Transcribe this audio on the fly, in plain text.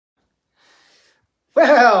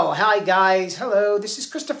Well, hi guys. Hello, this is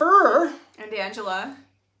Christopher. And Angela.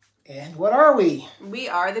 And what are we? We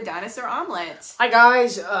are the Dinosaur Omelet. Hi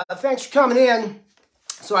guys, thanks for coming in.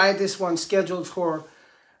 So I had this one scheduled for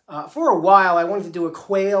a while. I wanted to do a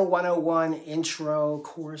Quail 101 intro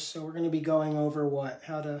course. So we're going to be going over what?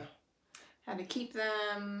 How to keep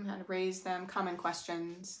them, how to raise them, common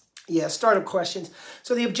questions. Yeah, startup questions.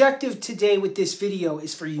 So the objective today with this video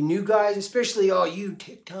is for you new guys, especially all you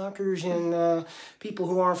TikTokers and people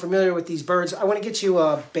who aren't familiar with these birds. I want to get you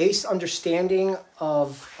a base understanding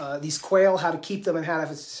of these quail, how to keep them, and how to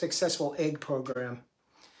have a successful egg program.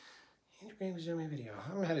 Resume video. I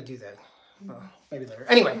don't know how to do that. Well, maybe later.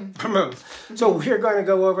 Anyway, so we're going to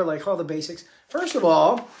go over like all the basics. First of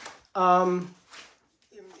all,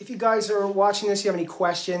 if you guys are watching this, you have any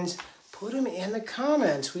questions, put them in the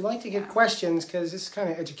comments. We like to get questions because this is kind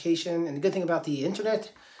of education. And the good thing about the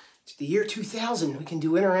internet, it's the year 2000. We can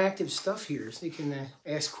do interactive stuff here. So you can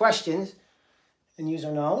ask questions and use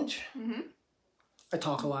our knowledge. I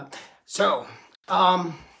talk a lot. So,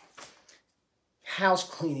 house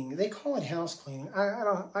cleaning. They call it house cleaning.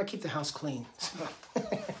 I keep the house clean.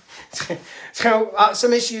 So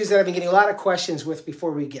some issues that I've been getting a lot of questions with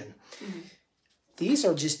before we begin. These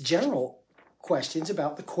are just general questions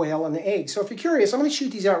about the quail and the eggs. So if you're curious, I'm going to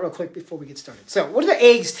shoot these out real quick before we get started. So what do the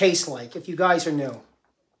eggs taste like if you guys are new?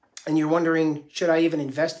 And you're wondering, should I even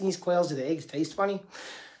invest in these quails? Do the eggs taste funny?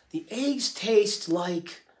 The eggs taste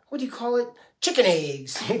like, what do you call it? Chicken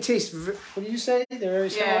eggs. They taste, what do you say? They're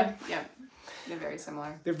very similar? Yeah. They're very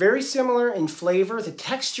similar. They're very similar in flavor. The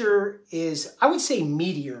texture is, I would say,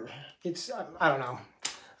 meatier. It's, I don't know.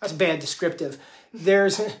 That's bad descriptive.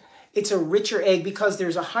 It's a richer egg because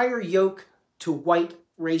there's a higher yolk to white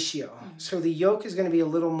ratio. So the yolk is going to be a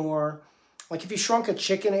little more, like if you shrunk a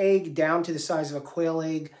chicken egg down to the size of a quail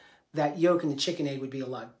egg, that yolk in the chicken egg would be a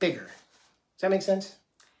lot bigger. Does that make sense?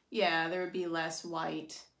 Yeah, there would be less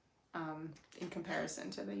white in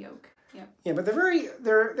comparison to the yolk. Yeah. Yeah, but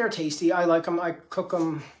they're tasty. I like them. I cook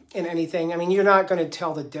them in anything. I mean, you're not going to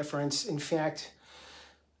tell the difference. In fact,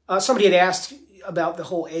 somebody had asked about the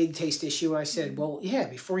whole egg taste issue. I said, well, yeah,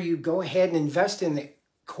 before you go ahead and invest in the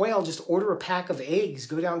quail, just order a pack of eggs.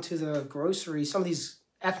 Go down to the grocery. Some of these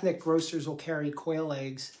ethnic grocers will carry quail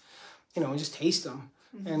eggs, and just taste them.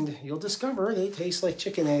 And you'll discover they taste like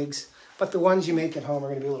chicken eggs. But the ones you make at home are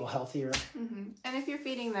going to be a little healthier. And if you're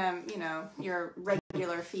feeding them, your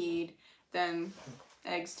regular feed, then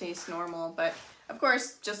eggs taste normal. But of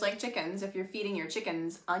course, just like chickens, if you're feeding your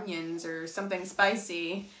chickens onions or something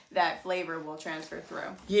spicy, that flavor will transfer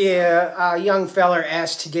through. Yeah, a young feller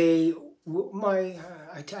asked today,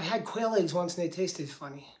 I had quail eggs once and they tasted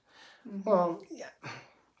funny. Well, yeah,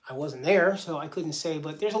 I wasn't there, so I couldn't say,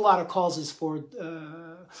 but there's a lot of causes for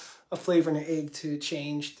a flavor in an egg to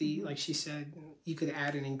change. Like she said, you could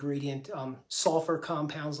add an ingredient, sulfur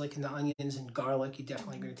compounds like in the onions and garlic, you're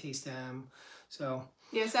definitely going to taste them. So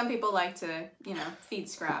yeah, some people like to, feed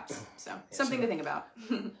scraps. So something to think about.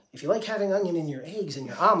 If you like having onion in your eggs and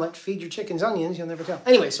your omelet, feed your chickens onions, you'll never tell.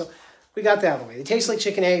 Anyway, so we got that out of the way. They taste like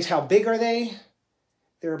chicken eggs. How big are they?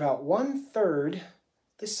 They're about 1/3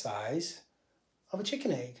 the size of a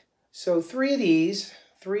chicken egg. So 3 of these,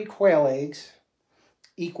 3 quail eggs,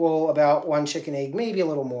 equal about 1 chicken egg, maybe a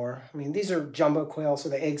little more. I mean, these are jumbo quail, so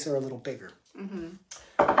the eggs are a little bigger.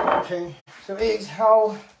 Okay, so eggs,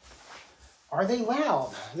 how are they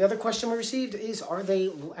loud? The other question we received is, are they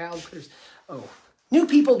loud critters? Oh, new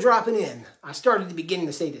people dropping in. I started at the beginning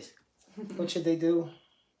to say this. What should they do?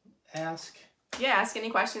 Ask? Yeah, ask any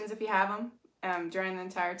questions if you have them. During the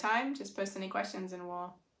entire time, just post any questions and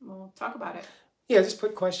we'll talk about it. Yeah, just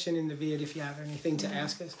put question in the vid if you have anything to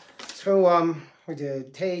ask us. So we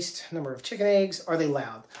did taste, number of chicken eggs. Are they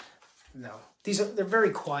loud? No. They're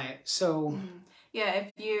very quiet. So yeah,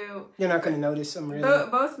 if you're not going to notice them really.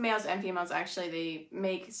 Both males and females actually, they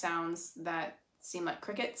make sounds that seem like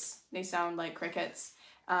crickets. They sound like crickets.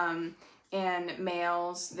 And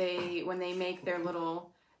males, when they make their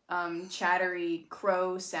little chattery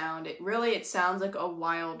crow sound, it sounds like a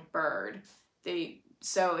wild bird.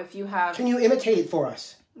 So if you have... Can you imitate it for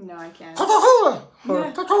us? No, I can't.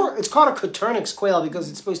 It's called a coturnix quail because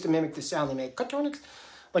it's supposed to mimic the sound they make. Coturnix.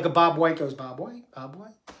 Like a Bob White goes, Bob White, Bob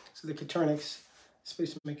White. So the coturnix is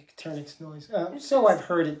supposed to make a coturnix noise. So I've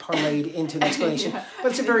heard it parlayed into an explanation.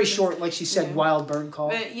 But it's a very short, like she said, wild bird call.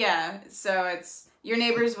 But yeah, so it's... Your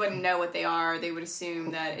neighbors wouldn't know what they are. They would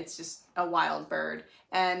assume that it's just a wild bird.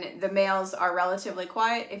 And the males are relatively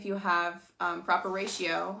quiet if you have proper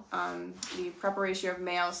ratio, the proper ratio of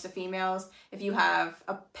males to females. If you have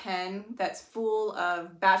a pen that's full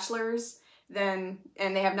of bachelors, and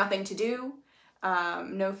they have nothing to do,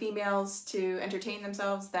 no females to entertain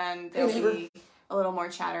themselves, then they'll be a little more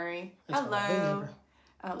chattery. That's Hello. Hey,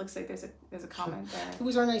 It looks like there's a comment there. Who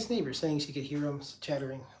was our nice neighbor saying she could hear them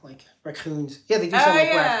chattering like raccoons? Yeah, they do sound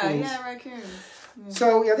like raccoons. Yeah, raccoons. Yeah.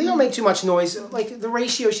 So yeah, they don't make too much noise. Like the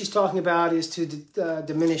ratio she's talking about is to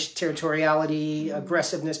diminish territoriality,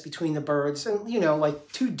 aggressiveness between the birds, and you know,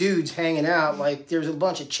 like two dudes hanging out. Like there's a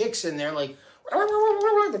bunch of chicks in there, like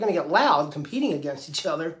they're gonna get loud, competing against each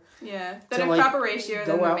other. Yeah, but so, a proper ratio.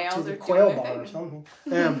 Then the males to the are quail bar or something.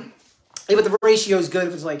 Yeah, but the ratio is good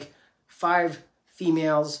if it's like 5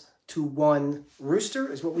 females to 1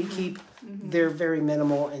 rooster is what we keep. They're very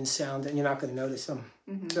minimal in sound, and you're not going to notice them.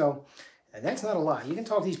 So. And that's not a lot. You can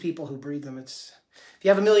talk to these people who breed them. If you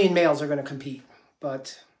have 1 million males, they're going to compete,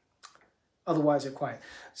 but otherwise they're quiet.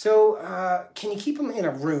 So can you keep them in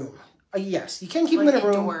a room? Yes, you can keep them in a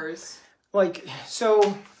room. Indoors.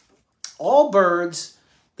 So all birds,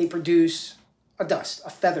 they produce a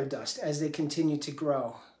feather dust, as they continue to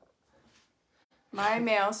grow. My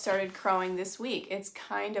male started crowing this week. It's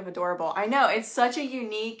kind of adorable. I know, it's such a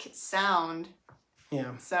unique sound.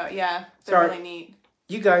 Yeah. So yeah, they're really neat.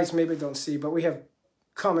 You guys maybe don't see, but we have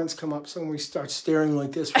comments come up, so when we start staring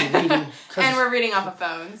like this, we're reading. And we're reading off a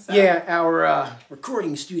phone. So. Yeah, our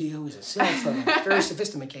recording studio is a cell phone, very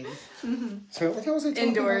sophisticated. So what was it?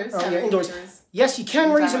 Indoors. Oh, yeah, indoors. Yes, you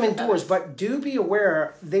can raise them indoors, but do be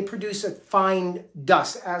aware they produce a fine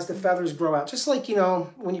dust as the feathers grow out. Just like, you know,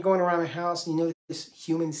 when you're going around a house and you notice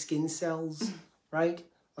human skin cells, right?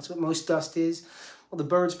 That's what most dust is. Well, the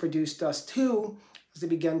birds produce dust too, as they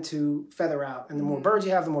begin to feather out. And the more birds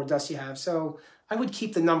you have, the more dust you have. So I would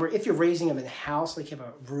keep the number, if you're raising them in a house, like you have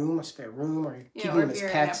a spare room, or you're keeping them as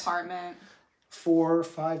pets. In an apartment. 4 or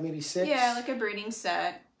 5, maybe 6. Yeah, like a breeding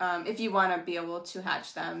set. If you want to be able to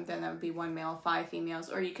hatch them, then that would be 1 male, 5 females,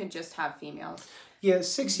 or you can just have females. Yeah,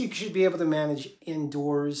 6 you should be able to manage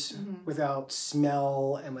indoors without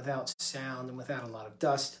smell and without sound and without a lot of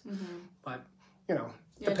dust. But, you know,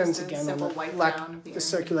 depends again on the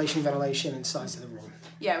circulation, ventilation, and size of the room.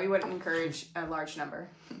 Yeah, we wouldn't encourage a large number.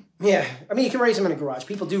 Yeah, I mean, you can raise them in a garage.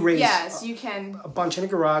 People do raise you can. A bunch in a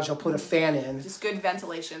garage. I'll put a fan in. Just good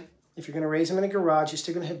ventilation. If you're going to raise them in a garage, you're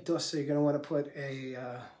still going to have dust, so you're going to want to put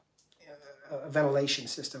a ventilation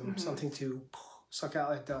system, something to suck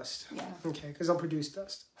out that dust. Yeah. Okay, because they'll produce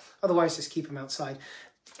dust. Otherwise, just keep them outside.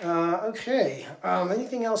 Okay.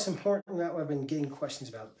 Anything else important that I've been getting questions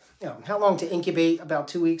about? You know, how long to incubate? About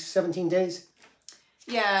 2 weeks, 17 days?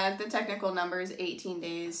 Yeah, the technical number is 18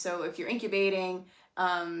 days. So if you're incubating,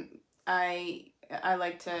 I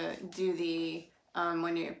like to do the,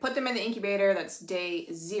 when you put them in the incubator, that's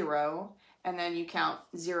day 0. And then you count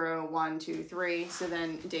 0, 1, 2, 3. So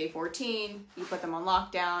then day 14, you put them on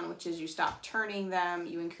lockdown, which is you stop turning them,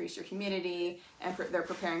 you increase your humidity, and they're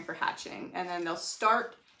preparing for hatching. And then they'll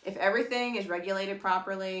start, if everything is regulated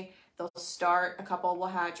properly, they'll start, a couple will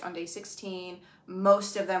hatch on day 16,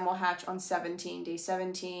 most of them will hatch on day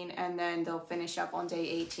 17, and then they'll finish up on day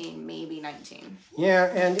 18, maybe 19. Yeah,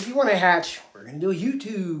 and if you want to hatch, we're going to do a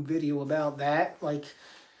YouTube video about that. Like,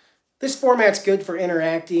 this format's good for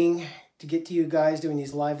interacting, to get to you guys doing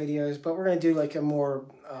these live videos, but we're going to do like a more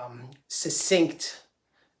succinct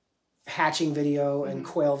hatching video and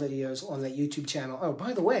quail videos on that YouTube channel. Oh,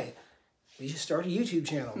 by the way, we just started a YouTube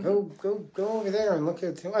channel. Go over there and look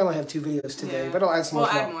at. I only have 2 videos today, but I'll add some more.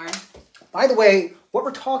 We'll add more. By the way, what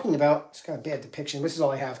we're talking about, it's kind of bad depiction. This is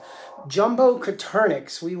all I have. Jumbo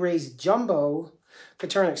coturnix. We raise jumbo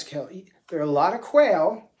coturnix. There are a lot of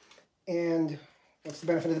quail, and what's the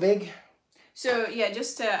benefit of the big? So yeah,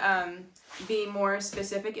 just to be more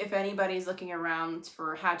specific, if anybody's looking around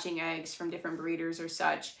for hatching eggs from different breeders or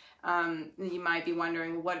such, you might be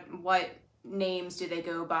wondering what names do they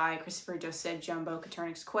go by. Christopher just said jumbo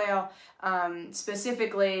coturnix quail.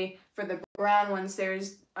 Specifically for the brown ones,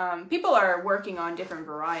 there's people are working on different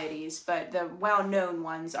varieties, but the well-known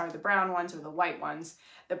ones are the brown ones or the white ones.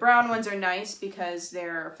 The brown ones are nice because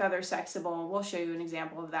they're feather sexable. We'll show you an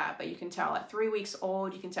example of that, but you can tell at 3 weeks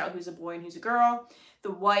old, you can tell who's a boy and who's a girl.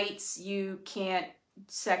 The whites, you can't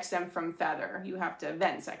sex them from feather. You have to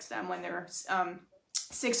vent sex them when they're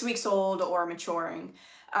 6 weeks old or maturing.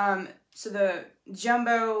 So the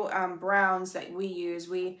jumbo browns that we use,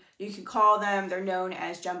 you can call them, they're known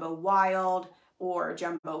as jumbo wild, or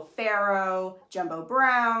jumbo farrow, jumbo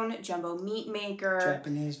brown, jumbo meat maker.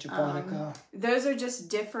 Japanese japonica. Those are just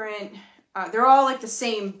different, they're all like the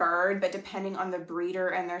same bird, but depending on the breeder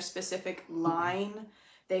and their specific line,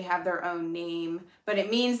 they have their own name. But it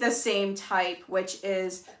means the same type, which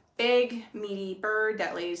is big, meaty bird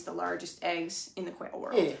that lays the largest eggs in the quail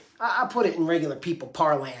world. Yeah, I put it in regular people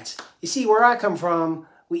parlance. You see, where I come from,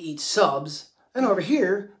 we eat subs, And over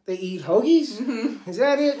here, they eat hoagies? Is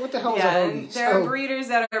that it? What the hell is a hoagie? There are breeders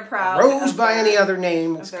that are proud. Rose by any other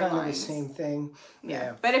name. It's kind of the same thing.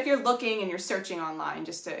 Yeah. But if you're looking and you're searching online,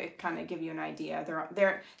 just to kind of give you an idea,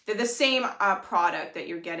 they're the same product that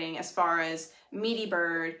you're getting as far as meaty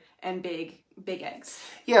bird and big eggs.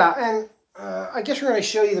 Yeah, and I guess we're going to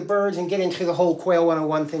show you the birds and get into the whole Quail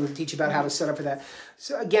 101 thing to teach you about how to set up for that.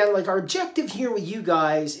 So again, like our objective here with you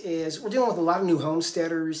guys is we're dealing with a lot of new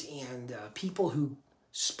homesteaders and people who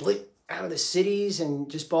split out of the cities and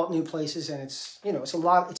just bought new places, and it's a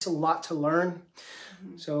lot to learn.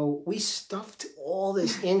 So we stuffed all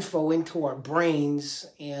this info into our brains,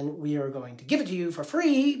 and we are going to give it to you for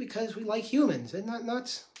free because we like humans. Isn't that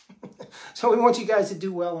nuts? So we want you guys to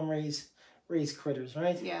do well and raise critters,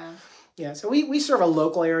 right? Yeah. Yeah, so we serve a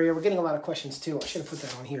local area. We're getting a lot of questions too. I should have put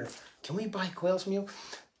that on here. Can we buy quails from you?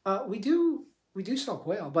 We do sell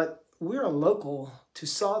quail, but we're a local to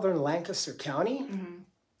southern Lancaster County, and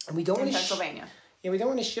we don't want to Pennsylvania. We don't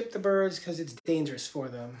want to ship the birds because it's dangerous for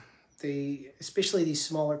them. Especially these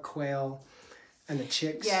smaller quail and the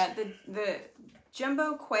chicks. Yeah, the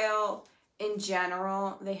jumbo quail in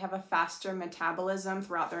general, they have a faster metabolism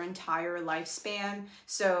throughout their entire lifespan.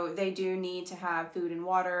 So they do need to have food and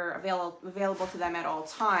water available to them at all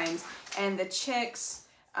times. And the chicks,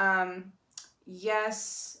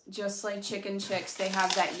 yes, just like chicken chicks, they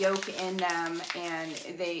have that yolk in them, and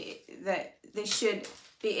they should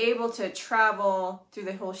be able to travel through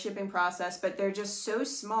the whole shipping process, but they're just so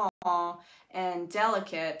small and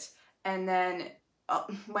delicate. And then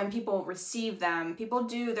when people receive them,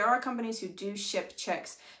 there are companies who do ship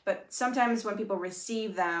chicks, but sometimes when people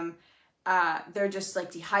receive them, they're just like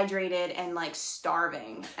dehydrated and like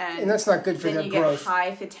starving, and that's not good for their growth. Then you get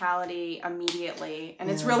high fatality immediately, and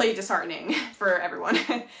it's really disheartening for everyone.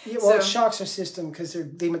 Yeah, well, it shocks our system because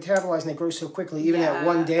they metabolize and they grow so quickly. Even that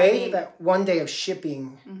one day, that 1 day of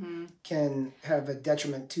shipping can have a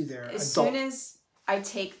detriment to their adult. As soon as I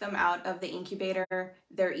take them out of the incubator,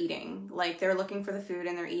 they're eating. Like, they're looking for the food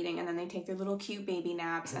and they're eating, and then they take their little cute baby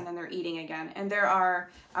naps, and then they're eating again. And there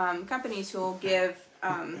are companies who will give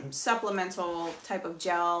supplemental type of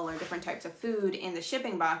gel or different types of food in the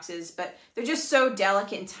shipping boxes, but they're just so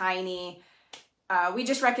delicate and tiny. We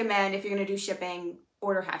just recommend, if you're going to do shipping,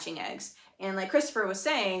 order hatching eggs. And like Christopher was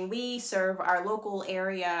saying, we serve our local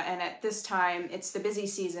area, and at this time, it's the busy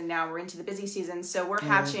season now. We're into the busy season, so we're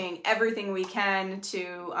hatching everything we can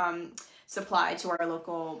to supply to our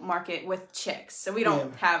local market with chicks. So we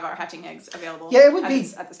don't have our hatching eggs available. Yeah,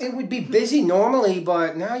 it would be busy normally,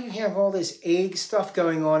 but now you have all this egg stuff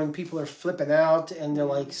going on, and people are flipping out, and they're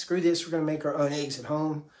like, "Screw this! We're going to make our own eggs at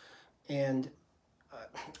home." And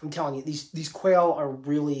I'm telling you, these quail are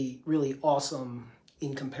really, really awesome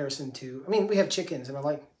in comparison to, we have chickens, and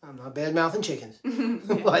I'm not bad-mouthing chickens,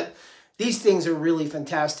 but these things are really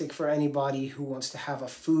fantastic for anybody who wants to have a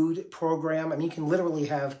food program. You can literally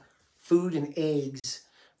have food and eggs,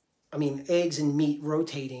 eggs and meat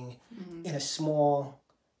rotating in a small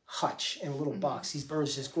hutch in a little box. These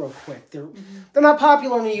birds just grow quick. They're not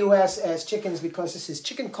popular in the U.S. as chickens because this is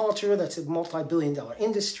chicken culture. That's a multi-billion-dollar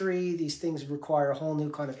industry. These things require a whole new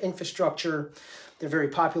kind of infrastructure. They're very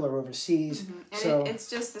popular overseas. And it's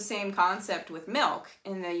just the same concept with milk.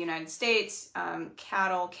 In the United States,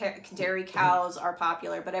 dairy cows are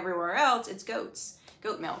popular, but everywhere else, it's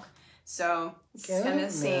goat milk. So it's kind of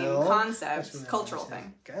the same concept, cultural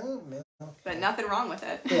thing. Goat milk. But nothing wrong with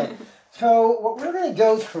it. Yeah. So what we're going to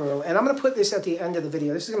go through, and I'm going to put this at the end of the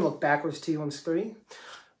video. This is going to look backwards to you on the screen.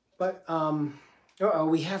 But,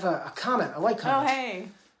 we have a comment. I like comments. Oh, hey.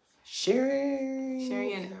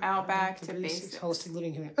 Sharing an outback to basics. Holistic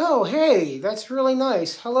living community. Oh, hey, that's really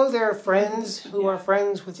nice. Hello there, friends who are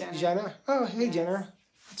friends with Jenna. Oh, hey, Jenna.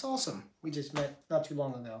 That's awesome. We just met not too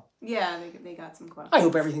long ago. Yeah, they got some questions. I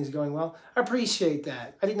hope everything's going well. I appreciate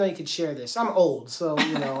that. I didn't know you could share this. I'm old, so,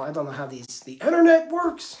 I don't know how the internet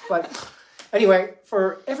works. But anyway,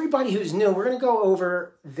 for everybody who's new, we're going to go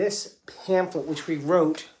over this pamphlet, which we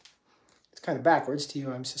wrote. It's kind of backwards to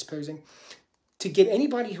you, I'm supposing. To get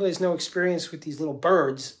anybody who has no experience with these little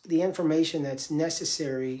birds, the information that's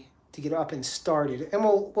necessary to get up and started. And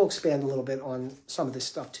we'll expand a little bit on some of this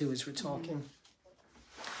stuff, too, as we're talking.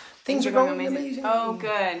 Things are going amazing. Oh,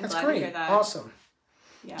 good. That's Glad great. To hear that. Awesome.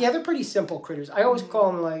 Yeah, they're pretty simple critters. I always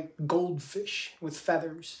call them like goldfish with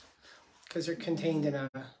feathers because they're contained in a...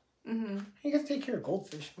 You got to take care of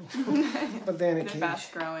goldfish. But then they're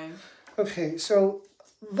fast growing. Okay, so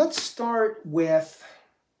let's start with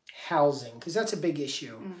housing because that's a big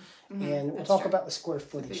issue. And we'll talk about the square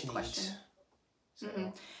footage needs.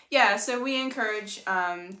 So. Yeah, so we encourage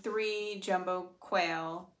 3 jumbo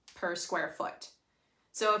quail per square foot.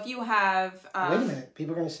 So if you have... Wait a minute.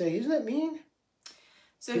 People are going to say, isn't that mean?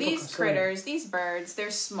 So these critters, these birds,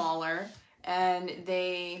 they're smaller, and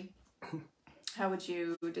they... How would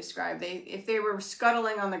you describe? If they were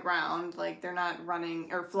scuttling on the ground, like they're not running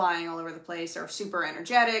or flying all over the place or super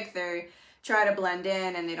energetic, they try to blend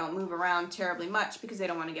in and they don't move around terribly much because they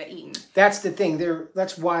don't want to get eaten. That's the thing.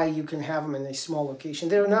 That's why you can have them in a small location.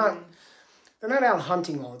 They're not out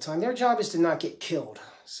hunting all the time. Their job is to not get killed.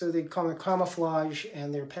 So they come in camouflage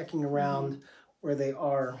and they're pecking around where they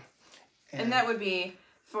are. And that would be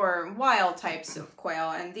for wild types of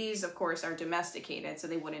quail, and these of course are domesticated, so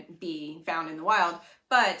they wouldn't be found in the wild,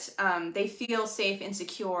 but they feel safe and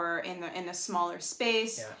secure in a smaller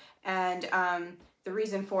space. And the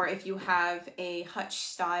reason for, if you have a hutch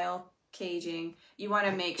style caging, you want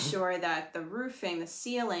to make sure that the roofing, the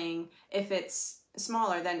ceiling, if it's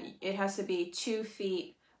smaller, then it has to be 2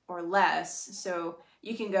 feet or less. So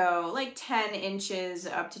you can go like 10 inches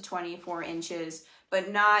up to 24 inches, but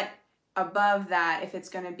not above that if it's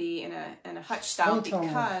going to be in a hutch style,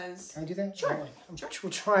 because... Can I do that? Sure. We're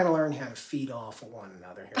trying to learn how to feed off of one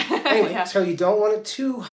another here. Anyway, so you don't want it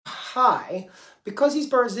too high, because these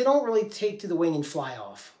birds, they don't really take to the wing and fly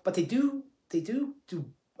off, but they do what do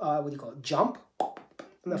you call it, jump, and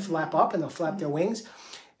they'll flap up and they'll flap their wings.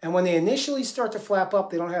 And when they initially start to flap up,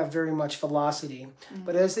 they don't have very much velocity.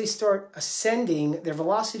 But as they start ascending, their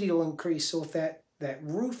velocity will increase. So if that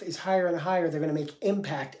roof is higher and higher, they're going to make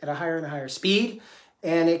impact at a higher and higher speed,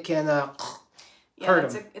 and it can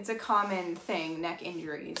hurt them. It's a common thing, neck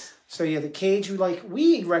injuries. So yeah, the cage,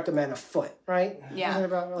 we recommend a foot, right? Yeah. Isn't it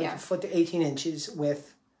about a foot to 18 inches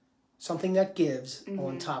with something that gives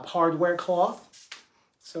on top, hardware cloth.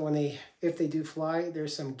 So if they do fly,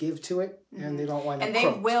 there's some give to it, and they don't wind up croaked.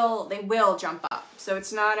 And they will jump up. So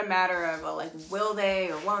it's not a matter of, well, like, will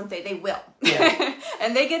they or won't they? They will. Yeah.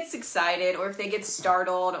 And they get excited, or if they get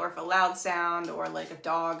startled, or if a loud sound, or like a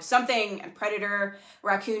dog, something, a predator,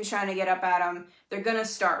 raccoon trying to get up at them, they're going to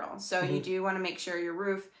startle. So you do want to make sure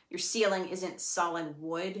your ceiling isn't solid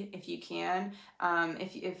wood if you can.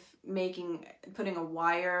 If putting a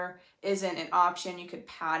wire isn't an option, you could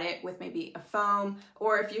pad it with maybe a foam,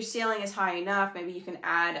 or if your ceiling is high enough, maybe you can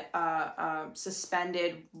add a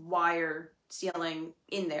suspended wire ceiling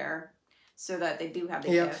in there so that they do have the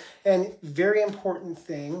give. And very important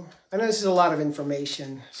thing, I know this is a lot of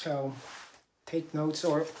information, so take notes,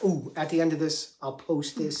 or at the end of this, I'll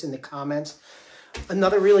post this in the comments.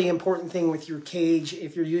 Another really important thing with your cage,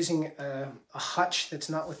 if you're using a hutch that's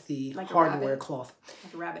not with the hardware cloth,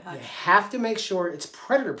 like a rabbit hutch, you have to make sure it's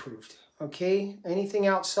predator proofed. Okay, anything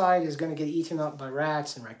outside is going to get eaten up by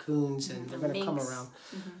rats and raccoons, and they're going to come around.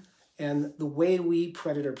 And the way we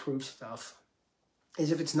predator proof stuff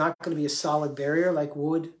is, if it's not going to be a solid barrier like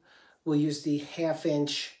wood, we'll use the 1/2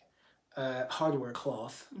 inch hardware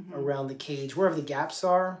cloth around the cage, wherever the gaps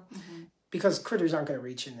are, because critters aren't going to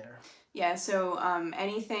reach in there. Yeah, so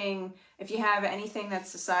if you have anything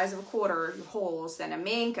that's the size of a quarter holes, then a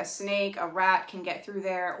mink, a snake, a rat can get through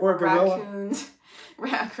there, or raccoons.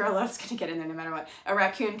 Gorilla's going to get in there no matter what. A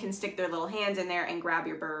raccoon can stick their little hands in there and grab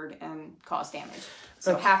your bird and cause damage.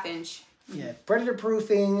 So 1/2 inch. Yeah, predator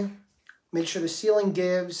proofing. Make sure the ceiling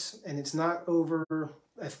gives and it's not over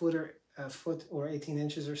a foot or 18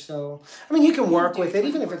 inches or so. I mean, you can work with it,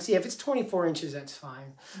 even if it's 24 inches, that's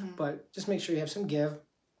fine. But just make sure you have some give.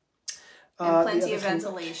 And plenty of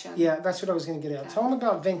ventilation. Yeah, that's what I was going to get at. Tell them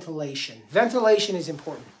about ventilation. Ventilation is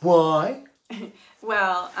important. Why?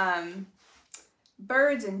 Well,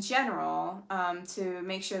 birds in general, to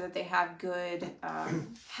make sure that they have good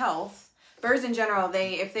health. Birds in general,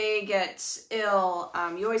 if they get ill,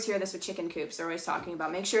 you always hear this with chicken coops. They're always talking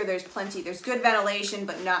about make sure there's good ventilation,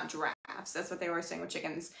 but not drafts. That's what they were saying with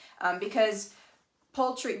chickens. Because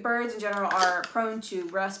birds in general are prone to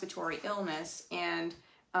respiratory illness, and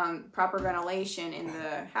proper ventilation in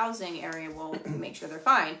the housing area will make sure they're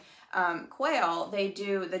fine. Quail,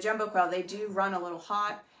 the jumbo quail, they do run a little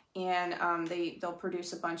hot, and they'll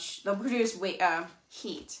produce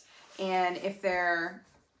heat. And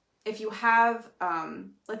if you have,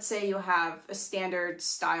 let's say you have a standard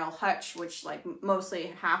style hutch, which like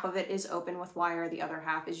mostly half of it is open with wire, the other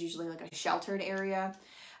half is usually like a sheltered area.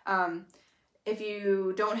 If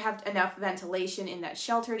you don't have enough ventilation in that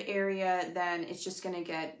sheltered area, then it's just going to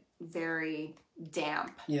get very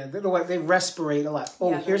damp. Yeah, they respirate a lot.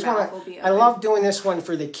 Oh, here's one. I love doing this one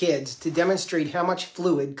for the kids to demonstrate how much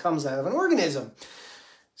fluid comes out of an organism.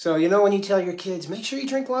 So, when you tell your kids, make sure you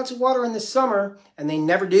drink lots of water in the summer, and they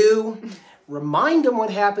never do, remind them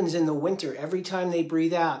what happens in the winter every time they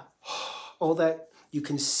breathe out. All that you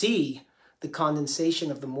can see the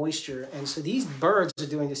condensation of the moisture. And so these birds are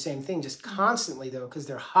doing the same thing, just constantly though, because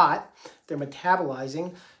they're hot, they're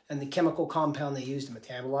metabolizing, and the chemical compound they use to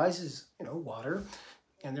metabolize is, water,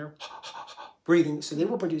 and they're breathing. So they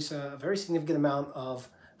will produce a very significant amount of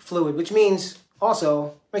fluid, which means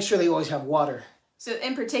also make sure they always have water. So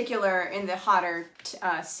in particular, in the hotter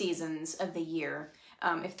seasons of the year,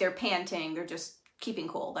 if they're panting, they're just keeping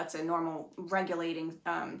cool. That's a normal regulating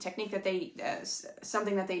technique that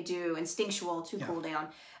something that they do instinctual to cool down.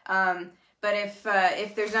 But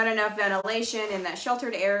if there's not enough ventilation in that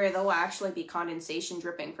sheltered area, there will actually be condensation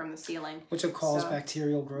dripping from the ceiling, which will cause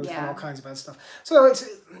bacterial growth and all kinds of bad stuff. So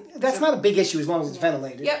that's not a big issue as long as it's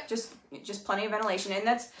ventilated. Yep, just plenty of ventilation,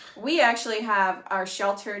 and we actually have our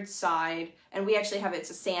sheltered side, and we actually have it's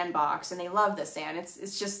a sandbox, and they love the sand.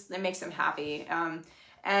 It makes them happy.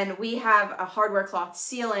 And we have a hardware cloth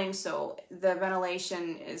ceiling, so the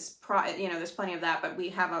ventilation is, there's plenty of that, but we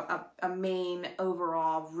have a main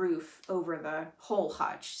overall roof over the whole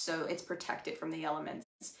hutch, so it's protected from the elements.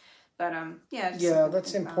 But, yeah,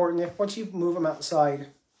 that's important. Once you move them outside,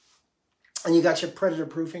 and you got your predator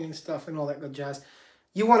proofing and stuff and all that good jazz,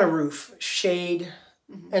 you want a roof, shade,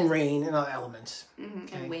 and rain and all elements.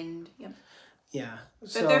 Okay? And wind, yep. Yeah.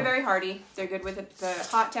 But they're very hardy. They're good with the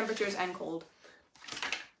hot temperatures and cold.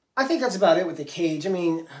 I think that's about it with the cage. I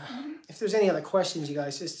mean, if there's any other questions, you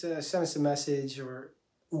guys, just send us a message or,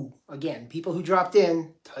 again, people who dropped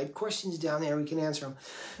in, type questions down there. We can answer them.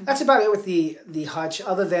 That's about it with the hutch,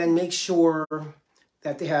 other than make sure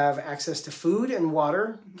that they have access to food and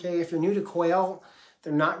water. Okay, if you're new to quail,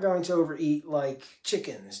 they're not going to overeat like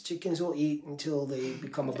chickens. Chickens will eat until they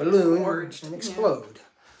become a balloon and explode. Yeah.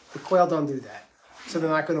 The quail don't do that. So they're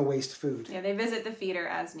not going to waste food. Yeah, they visit the feeder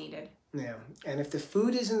as needed. Yeah, and if the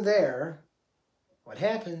food isn't there, what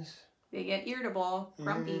happens? They get irritable,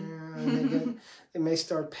 grumpy. They may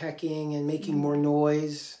start pecking and making more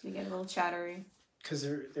noise. They get a little chattery. Because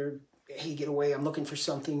they're, hey, get away, I'm looking for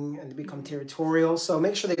something, and they become territorial. So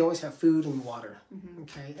make sure they always have food and water,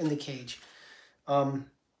 okay, in the cage. Tell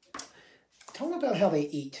them about how they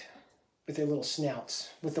eat with their little snouts,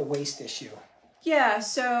 with the waste issue. Yeah,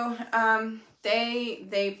 so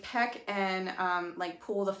they peck and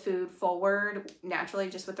pull the food forward naturally,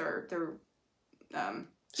 just with their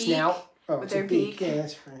beak, snout. Oh, with it's their a beak. Yeah,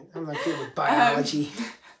 that's right. I'm not good with biology.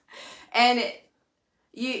 And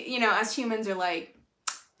you know, as humans are like,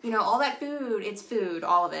 all that food, it's food.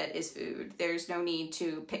 All of it is food. There's no need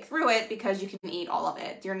to pick through it because you can eat all of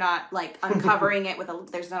it. You're not like uncovering it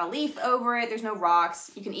there's not a leaf over it. There's no rocks.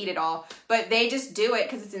 You can eat it all. But they just do it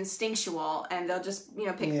because it's instinctual, and they'll just,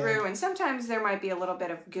 pick through. And sometimes there might be a little bit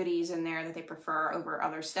of goodies in there that they prefer over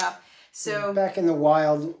other stuff. So back in the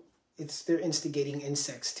wild, they're instigating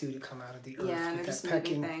insects too to come out of the earth. Yeah, and they're just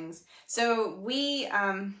moving things. So we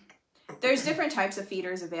there's different types of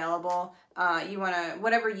feeders available. You want to,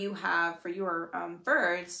 whatever you have for your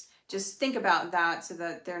birds, just think about that so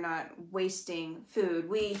that they're not wasting food.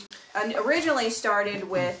 We originally started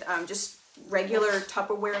with just regular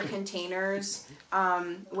Tupperware containers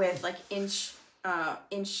with like inch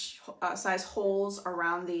size holes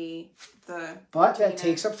around the but that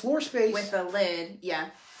takes up floor space with the lid. Yeah,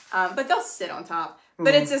 but they'll sit on top.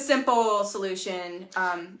 But it's a simple solution,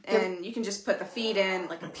 and you can just put the feed in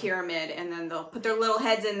like a pyramid, and then they'll put their little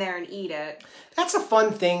heads in there and eat it. That's a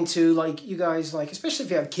fun thing too. Like you guys, especially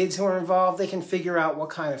if you have kids who are involved, they can figure out what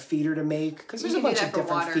kind of feeder to make because there's a bunch of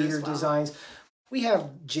different feeder designs. We have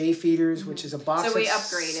J feeders, which is a box that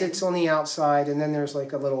sits on the outside, and then there's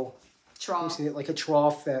like a little trough, like a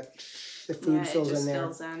trough that the food fills in there.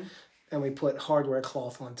 And we put hardware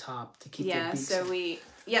cloth on top to keep their beaks. So we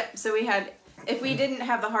had. If we didn't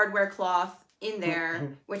have the hardware cloth in there,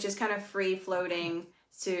 which is kind of free floating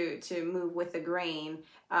to move with the grain,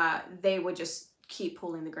 they would just keep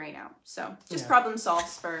pulling the grain out. So just problem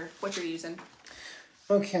solves for what you're using.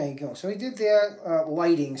 Okay, go. So we did that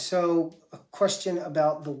lighting. So a question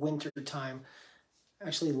about the winter time.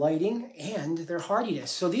 Actually lighting and their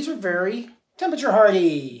hardiness. So these are very temperature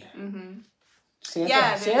hardy.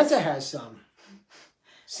 Santa has some.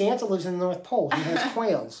 Santa lives in the North Pole. He has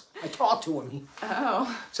quails. I talked to him.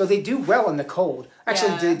 So they do well in the cold.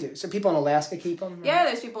 Actually, they do. So people in Alaska keep them? Right? Yeah,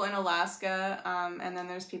 there's people in Alaska, and then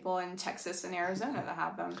there's people in Texas and Arizona that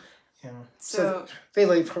have them. Yeah. So they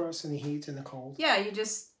lay for us in the heat and the cold. Yeah, it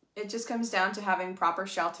just comes down to having proper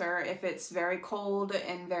shelter. If it's very cold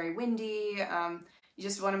and very windy, you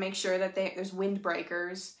just want to make sure that there's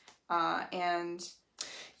windbreakers, and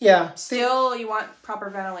still you want proper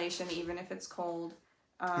ventilation even if it's cold.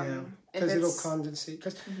 Because it'll condensate.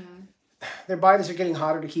 Because their bodies are getting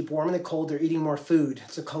hotter to keep warm. In the cold, they're eating more food.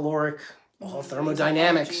 It's a caloric all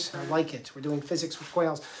thermodynamics. I like it. We're doing physics with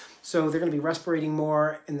quails. So they're going to be respirating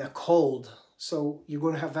more in the cold. So you're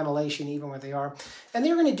going to have ventilation even where they are. And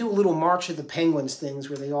they're going to do a little March of the Penguins things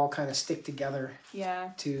where they all kind of stick together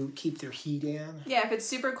to keep their heat in. Yeah, if it's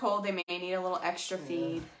super cold, they may need a little extra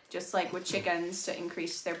feed, just like with chickens to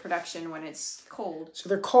increase their production when it's cold. So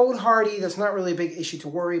they're cold hardy. That's not really a big issue to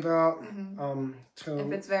worry about. So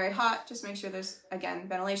if it's very hot, just make sure there's, again,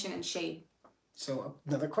 ventilation and shade. So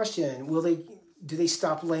another question, do they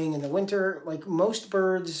stop laying in the winter? Like most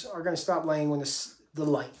birds are going to stop laying when the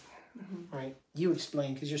light. Right, you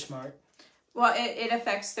explain because you're smart. Well, it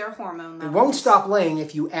affects their hormone levels. They won't stop laying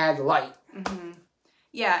if you add light.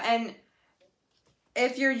 Yeah, and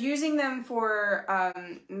if you're using them for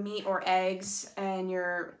meat or eggs, and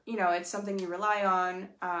it's something you rely on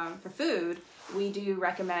for food, we do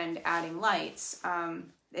recommend adding lights.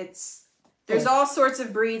 There's all sorts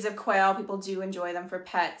of breeds of quail. People do enjoy them for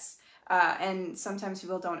pets. And sometimes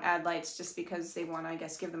people don't add lights just because they want to, I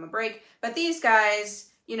guess, give them a break. But these guys,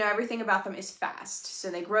 everything about them is fast. So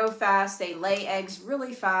they grow fast. They lay eggs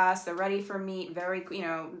really fast. They're ready for meat very,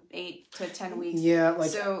 8 to 10 weeks. Yeah.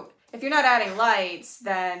 So if you're not adding lights,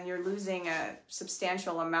 then you're losing a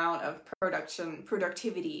substantial amount of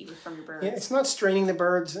productivity from your birds. Yeah, it's not straining the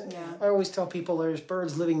birds. Yeah. I always tell people there's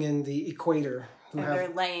birds living in the equator. They're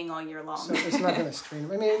laying all year long. So it's not going to strain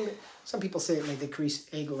them. I mean, some people say it may decrease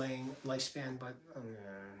egg-laying lifespan, but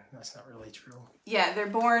that's not really true. Yeah,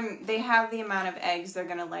 they have the amount of eggs they're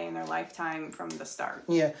going to lay in their lifetime from the start.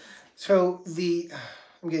 Yeah. So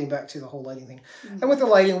I'm getting back to the whole lighting thing. And with the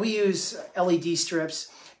lighting, we use LED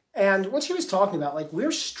strips. And what she was talking about,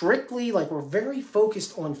 we're very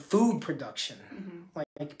focused on food production.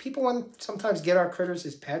 Like people want to sometimes get our critters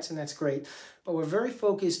as pets, and that's great. But we're very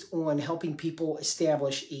focused on helping people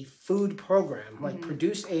establish a food program, like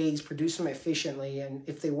produce eggs, produce them efficiently, and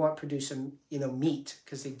if they want, produce some, meat,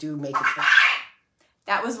 because they do make it.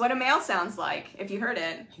 That was what a male sounds like, if you heard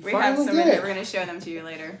it. We have some in there. We're going to show them to you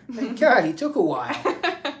later. Thank God, he took a while.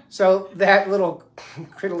 So that little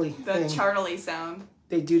crittly thing. The chartly sound.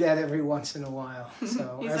 They do that every once in a while.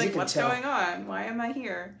 So he's like, what's going on? Why am I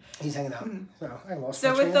here? He's hanging out. So I lost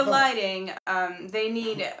So with the lighting, they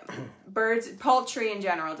need birds, poultry in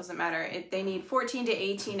general, doesn't matter. They need 14 to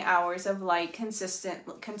 18 hours of light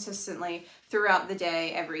consistently throughout the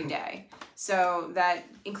day, every day. So that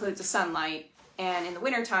includes the sunlight. And in the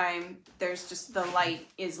wintertime, there's just the light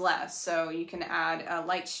is less. So you can add a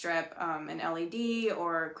light strip, an LED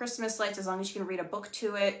or Christmas lights, as long as you can read a book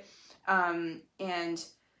to it. And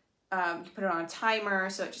you put it on a timer,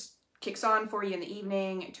 so it just kicks on for you in the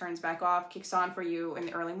evening, it turns back off, kicks on for you in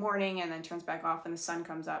the early morning, and then turns back off when the sun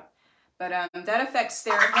comes up. But that affects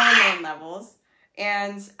their hormone levels,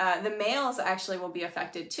 and the males actually will be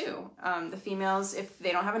affected too. The females, if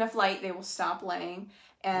they don't have enough light, they will stop laying,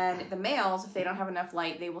 and the males, if they don't have enough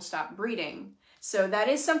light, they will stop breeding. So that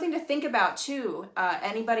is something to think about too.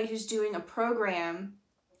 Anybody who's doing a program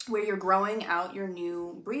where you're growing out your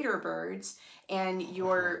new breeder birds and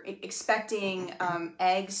you're expecting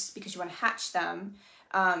eggs because you want to hatch them,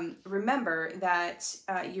 remember that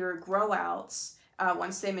your grow outs,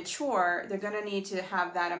 once they mature, they're going to need to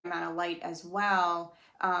have that amount of light as well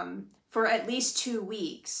for at least 2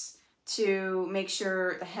 weeks to make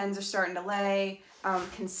sure the hens are starting to lay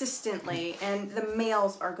consistently, and the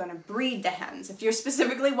males are going to breed the hens. If you're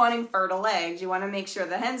specifically wanting fertile eggs, you want to make sure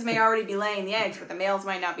the hens may already be laying the eggs, but the males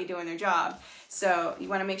might not be doing their job. So you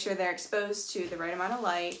want to make sure they're exposed to the right amount of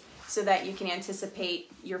light so that you can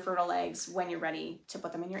anticipate your fertile eggs when you're ready to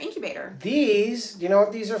put them in your incubator. These, do you know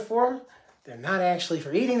what these are for? They're not actually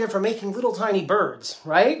for eating, they're for making little tiny birds,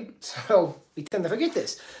 right? So we tend to forget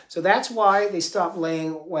this. So that's why they stop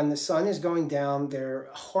laying when the sun is going down. Their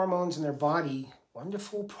hormones in their body,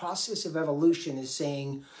 wonderful process of evolution, is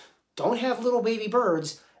saying, don't have little baby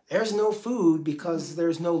birds. There's no food because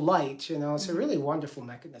there's no light. It's a really wonderful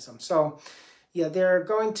mechanism. So yeah, they're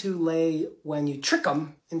going to lay when you trick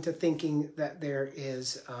them into thinking that there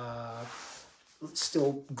is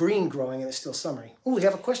still green growing and it's still summery. Oh, we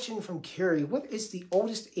have a question from Carrie. What is the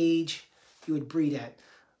oldest age you would breed at?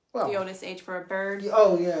 Well, the oldest age for a bird?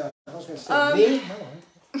 Oh, yeah. I was going to say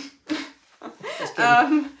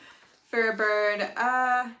me. For a bird,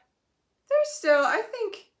 there's still, I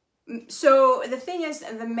think, so the thing is,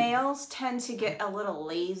 the males tend to get a little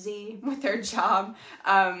lazy with their job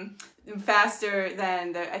faster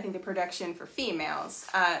than I think the production for females.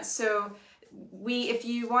 So if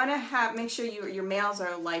you want to make sure your males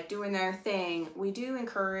are doing their thing, we do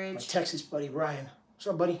encourage. My Texas buddy Ryan. What's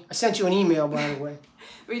up, buddy? I sent you an email, by the way.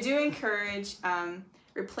 We do encourage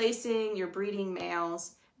replacing your breeding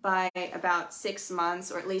males by about 6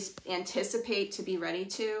 months, or at least anticipate to be ready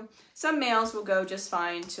to. Some males will go just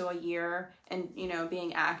fine to a year and, you know,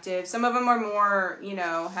 being active. Some of them are more, you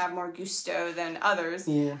know, have more gusto than others.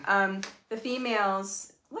 Yeah. The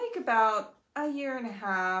females, like about a year and a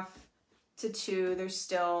half to 2, they're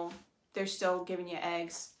still giving you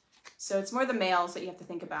eggs. So it's more the males that you have to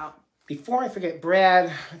think about. Before I forget, Brad,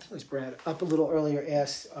 I think it was Brad, up a little earlier,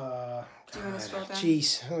 asked, Do you want to scroll down?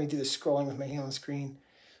 Jeez, let me do the scrolling with my hand on the screen.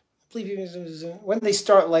 I believe it was, when do they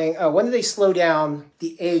start laying, when do they slow down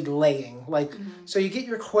the egg laying? Like, so you get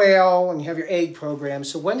your quail and you have your egg program.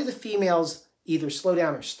 So when do the females either slow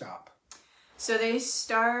down or stop? So they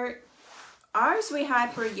start, ours we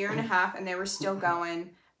had for a year and a half and they were still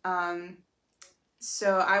going.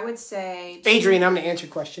 So I would say... Adrian, I'm going to answer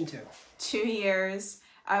your question too. 2 years.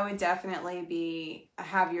 I would definitely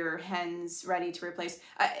have your hens ready to replace.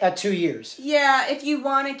 At 2 years. Yeah, if you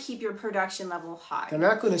want to keep your production level high. They're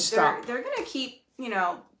not going to stop. They're going to keep, you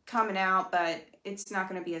know, coming out, but it's not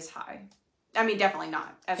going to be as high. I mean, definitely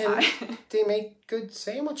not as high. They make good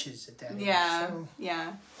sandwiches at that age. Yeah, so.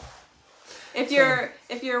 yeah. If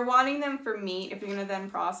you're wanting them for meat, if you're going to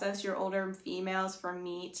then process your older females for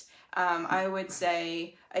meat, I would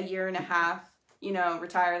say a year and a half, you know,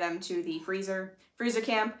 retire them to the freezer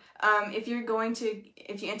camp. If you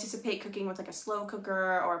anticipate cooking with like a slow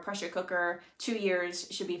cooker or a pressure cooker, 2 years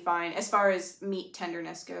should be fine as far as meat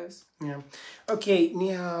tenderness goes. Yeah. Okay,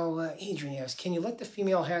 now Adrian asks, can you let the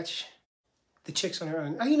female hatch the chicks on her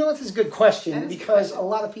own? Oh, you know what, this is a good question because a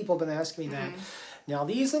lot of people have been asking me that. Now,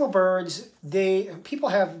 these little birds, people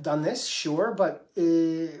have done this, sure, but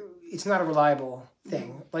it's not a reliable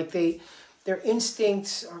thing. Like their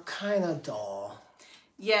instincts are kind of dull.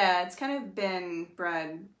 Yeah, it's kind of been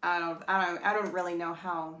bred. I don't really know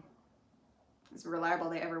how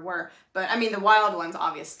reliable they ever were, but I mean the wild ones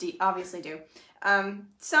obviously do.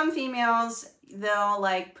 Some females, they'll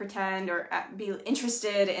like pretend or be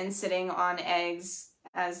interested in sitting on eggs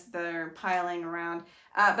as they're piling around,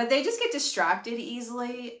 but they just get distracted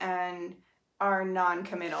easily and are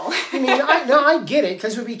non-committal. I mean, I get it,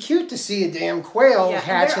 because it would be cute to see a damn quail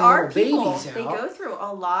hatching little babies out. They go through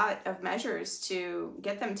a lot of measures to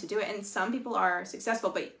get them to do it, and some people are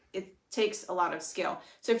successful, but it takes a lot of skill.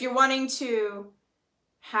 So if you're wanting to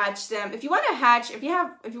hatch them, if you want to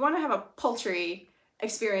have a poultry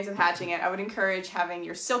experience of hatching it, I would encourage having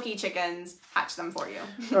your silky chickens hatch them for you.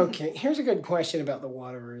 Okay, here's a good question about the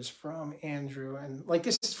waterers from Andrew, and like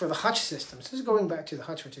this is for the hutch system. So this is going back to the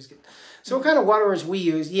hutch, which is good. So what kind of waterers we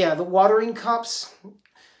use? Yeah, the watering cups.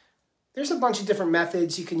 There's a bunch of different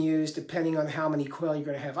methods you can use depending on how many quail you're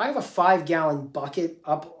going to have. I have a 5-gallon bucket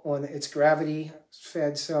up on its gravity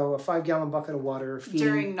fed, so a 5-gallon bucket of water feeding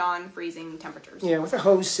during non-freezing temperatures. Yeah, with a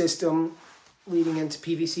hose system leading into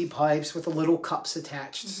PVC pipes with the little cups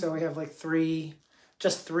attached. So we have like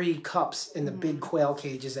just three cups in the big quail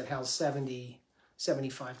cages that house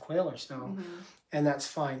 75 quail or so, and that's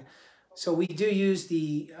fine. So we do use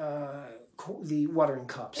the watering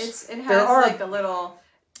cups. It has like a little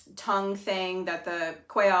tongue thing that the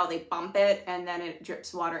quail, they bump it and then it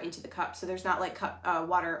drips water into the cup. So there's not like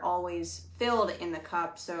water always filled in the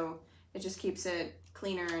cup, so it just keeps it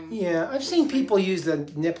cleaner. And yeah, I've seen people use the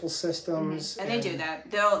nipple systems, and they do that.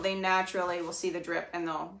 They naturally will see the drip and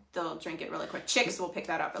they'll drink it really quick. Chicks will pick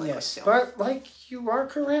that up really quick too. But like you are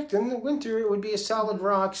correct, in the winter it would be a solid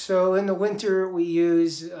rock. So in the winter we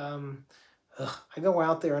use I go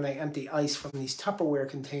out there and I empty ice from these Tupperware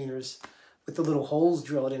containers with the little holes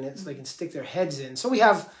drilled in it so they can stick their heads in. So we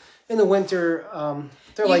have in the winter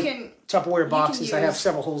they're Tupperware boxes. I have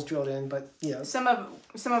several holes drilled in, but yeah. Some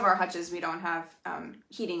of our hutches we don't have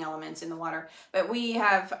heating elements in the water, but we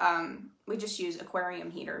have we just use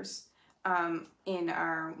aquarium heaters in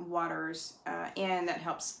our waters, and that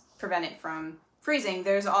helps prevent it from freezing.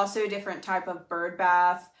 There's also different type of bird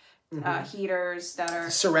bath heaters that are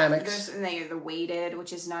ceramics, and they're weighted,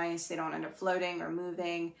 which is nice. They don't end up floating or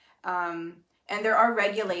moving. And there are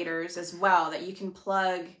regulators as well that you can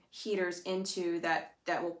plug heaters into that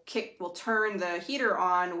will turn the heater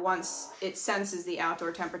on once it senses the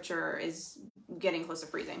outdoor temperature is getting close to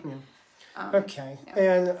freezing. Okay. Yeah.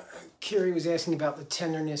 And Carrie was asking about the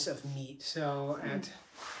tenderness of meat. So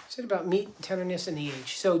said about meat tenderness and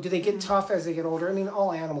age. So do they get tough as they get older? I mean,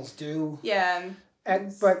 all animals do. Yeah.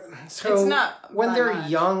 But so it's not when they're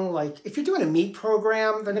young, like if you're doing a meat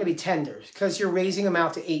program, they're going to be tender because you're raising them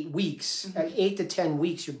out to 8 weeks. At 8 to 10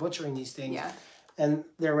 weeks, you're butchering these things, and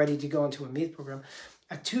they're ready to go into a meat program.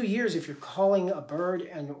 At 2 years, if you're calling a bird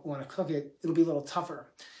and want to cook it, it'll be a little tougher.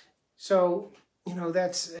 So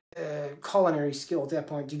that's culinary skill at that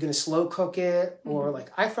point. You're going to slow cook it, or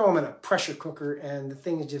like I throw them in a pressure cooker, and the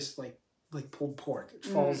thing is just like pulled pork. It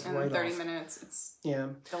falls right off. 30 minutes, it's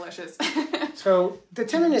delicious. So the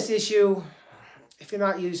tenderness issue, if you're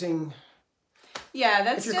not using,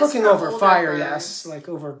 that's if you're just cooking for over older fire, birds. yes, like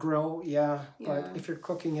over a grill, but if you're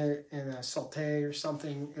cooking it in a saute or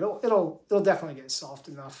something, it'll definitely get soft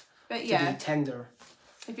enough to be tender.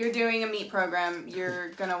 If you're doing a meat program, you're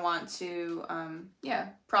gonna want to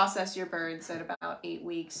process your birds at about 8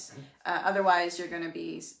 weeks. Otherwise, you're gonna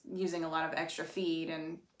be using a lot of extra feed,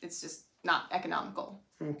 and it's just not economical.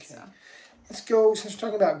 Okay. So. Let's go, since we're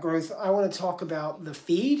talking about growth, I want to talk about the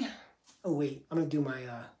feed. Oh, wait, I'm going to do my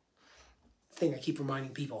thing I keep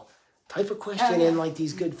reminding people. Type a question in like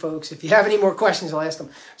these good folks. If you have any more questions, I'll ask them.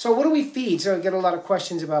 So what do we feed? So I get a lot of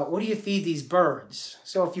questions about what do you feed these birds?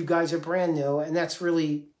 So if you guys are brand new, and that's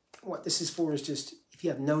really what this is for, is just if you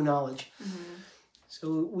have no knowledge.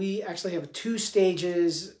 So we actually have 2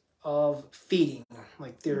 stages of feeding.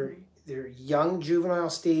 Like they're young juvenile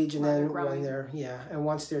stage, and then when they're and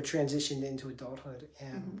once they're transitioned into adulthood.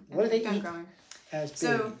 And what do they eat as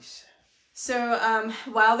babies? So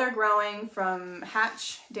while they're growing from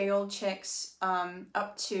hatch, day-old chicks,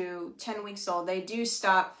 up to 10 weeks old, they do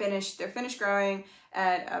they're finished growing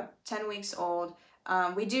at 10 weeks old.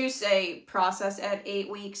 We do say process at 8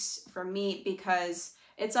 weeks for meat because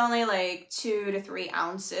it's only like 2 to 3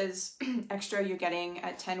 ounces extra you're getting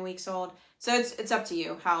at 10 weeks old. So it's up to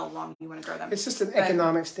you how long you want to grow them. It's just an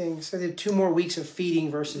economics thing. So they're 2 more weeks of feeding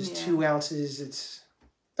versus 2 ounces.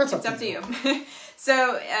 That's up to you.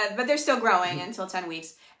 So, but they're still growing until 10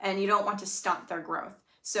 weeks, and you don't want to stunt their growth.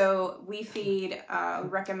 So we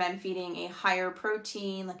recommend feeding a higher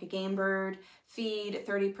protein, like a game bird feed,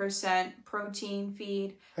 30% protein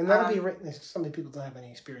feed. And that'll be written, some people don't have any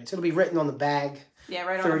experience. It'll be written on the bag. Yeah,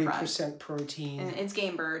 right on the front. 30% protein. And it's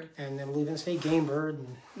game bird. And it'll even say game bird.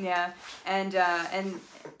 And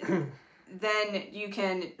then you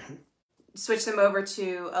can switch them over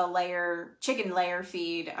to a chicken layer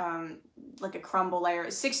feed, like a crumble layer,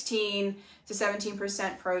 16 to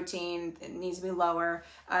 17% protein. It needs to be lower.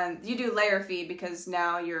 You do layer feed because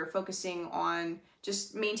now you're focusing on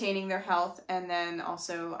just maintaining their health, and then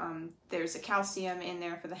also there's a calcium in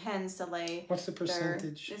there for the hens to lay. What's the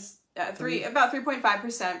percentage? It's about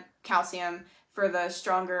 3.5% calcium for the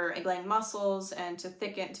stronger egg-laying muscles and to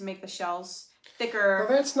make the shells thicker.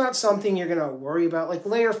 Well, that's not something you're going to worry about. Like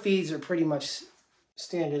layer feeds are pretty much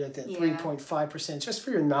standard at that 3.5%. Just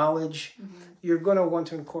for your knowledge, you're going to want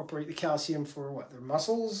to incorporate the calcium for their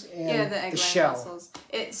muscles and the shell. Muscles.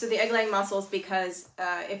 So the egg-laying muscles, because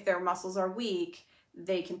if their muscles are weak,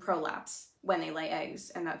 they can prolapse when they lay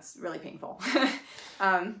eggs, and that's really painful.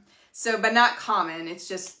 But not common.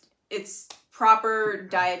 It's proper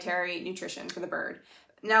dietary nutrition for the bird.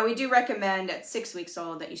 Now, we do recommend at 6 weeks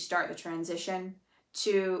old that you start the transition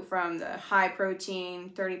from the high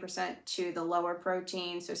protein, 30%, to the lower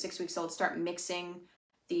protein. So 6 weeks old, start mixing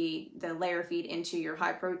the layer feed into your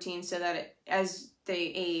high protein so that as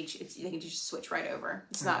they age, they can just switch right over.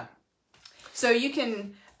 It's not. So you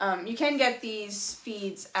can get these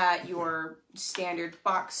feeds at your standard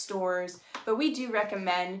box stores, but we do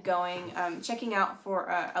recommend checking out for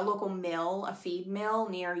a local mill, a feed mill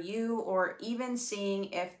near you, or even seeing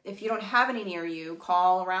if you don't have any near you,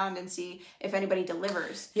 call around and see if anybody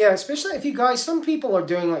delivers. Yeah, especially if you guys, some people are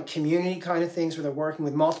doing like community kind of things where they're working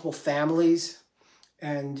with multiple families,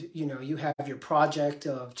 and you have your project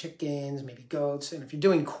of chickens, maybe goats, and if you're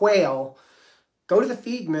doing quail, go to the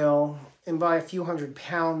feed mill and buy a few hundred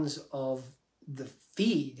pounds of the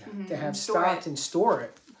feed to have stocked and store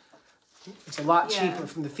it. It's a lot cheaper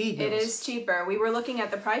from the feed mills. It is cheaper. We were looking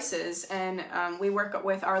at the prices, and we work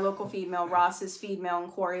with our local feed mill, Ross's Feed Mill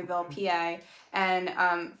in Quarryville, PA, and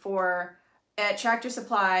at Tractor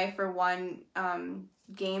Supply for one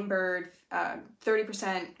game bird,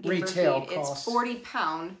 30% game retail bird feed, cost. it's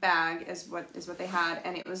 40-pound bag is what they had,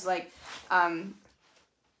 and it was like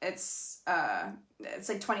it's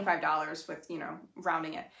like $25 with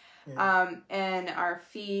rounding it. And our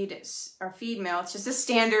feed mill, it's just a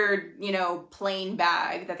standard plain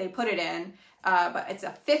bag that they put it in, but it's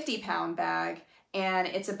a 50-pound bag, and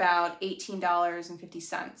it's about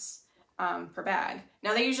 $18.50 per bag.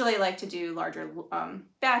 Now they usually like to do larger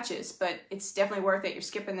batches, but it's definitely worth it. You're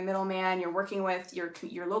skipping the middleman, you're working with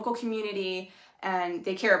your local community, and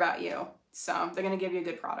they care about you, so they're going to give you a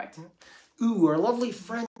good product. Ooh, our lovely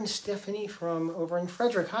friend Stephanie from over in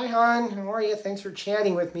Frederick. Hi, hon. How are you? Thanks for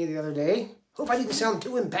chatting with me the other day. Hope I didn't sound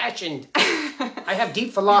too impassioned. I have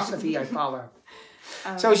deep philosophy I follow.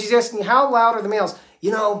 So she's asking, how loud are the males?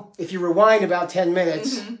 If you rewind about 10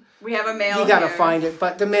 minutes, We have a male. You got to here. find it,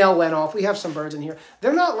 but the male went off. We have some birds in here.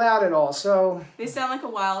 They're not loud at all, so... They sound like a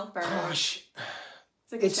wild bird. Gosh.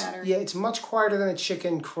 It's like a chatter. Yeah, it's much quieter than a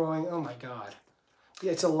chicken crowing. Oh my God.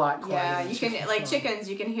 Yeah, it's a lot quieter. Yeah, you can, like chickens,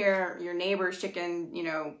 you can hear your neighbor's chicken, you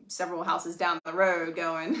know, several houses down the road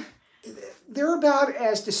going. They're about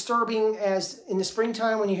as disturbing as in the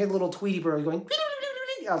springtime when you hear little Tweety birds going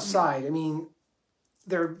outside. I mean,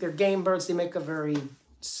 they're game birds. They make a very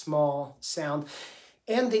small sound.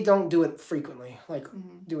 And they don't do it frequently, like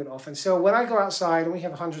do it often. So when I go outside and we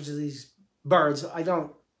have hundreds of these birds, I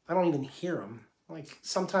don't even hear them. Like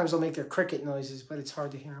sometimes they'll make their cricket noises, but it's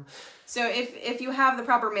hard to hear them. So if you have the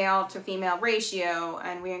proper male to female ratio,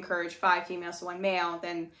 and we encourage 5 females to 1 male,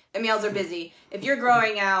 then the males are busy. If you're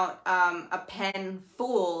growing out a pen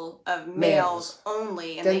full of males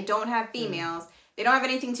only, and they don't have females, they don't have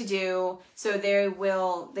anything to do, so they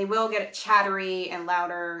will get chattery and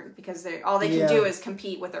louder because all they can do is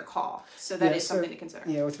compete with their call. So that is something to consider.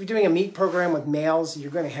 Yeah, if you're doing a meat program with males,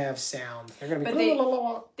 you're going to have sound. They're going to be.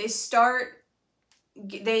 But they start.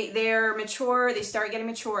 They're mature. They start getting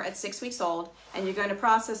mature at 6 weeks old, and you're going to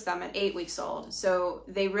process them at 8 weeks old. So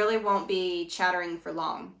they really won't be chattering for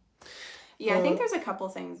long. Yeah, I think there's a couple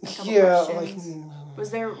things. A couple questions. Like, was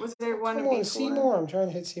there one? Come on, see more. I'm trying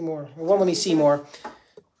to hit see more. It won't let me see more.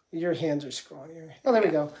 Your hands are scrolling here. Oh, there we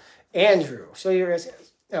go. Andrew. So you're asking.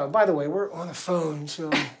 Oh, by the way, we're on the phone, so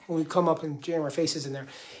when we come up and jam our faces in there.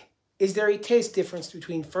 Is there a taste difference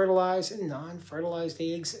between fertilized and non-fertilized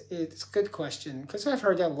eggs? It's a good question, because I've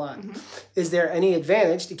heard that a lot. Is there any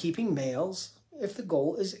advantage to keeping males if the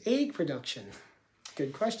goal is egg production?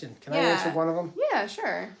 Good question. Can I answer one of them? Yeah,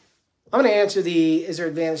 sure. I'm going to answer is there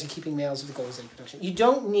advantage to keeping males if the goal is egg production? You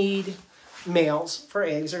don't need males for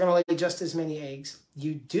eggs. They're going to lay just as many eggs.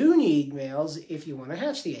 You do need males if you want to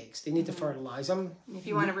hatch the eggs. They need to fertilize them. If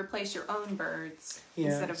you want to replace your own birds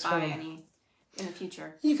instead of buy any in the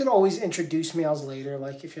future. You can always introduce males later.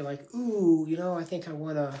 Like if you're like, ooh, you know, I think I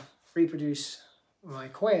want to reproduce my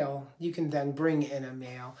quail, you can then bring in a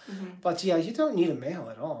male. But yeah, you don't need a male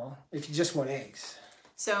at all if you just want eggs.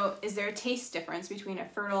 So is there a taste difference between a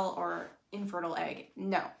fertile or infertile egg?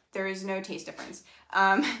 No, there is no taste difference.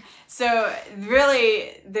 So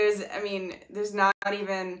really, there's a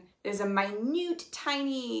minute,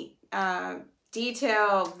 tiny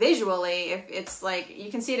detail visually. If it's like, you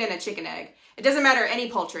can see it in a chicken egg. It doesn't matter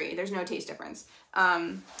any poultry. There's no taste difference.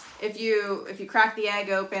 If you crack the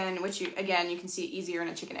egg open, which you can see easier in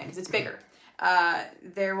a chicken egg because it's bigger.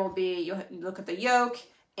 There will be, you look at the yolk,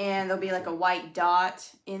 and there'll be like a white dot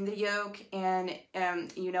in the yolk, and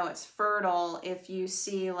you know it's fertile if you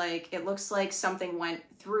see like it looks like something went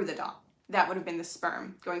through the dot. That would have been the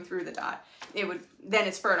sperm going through the dot. Then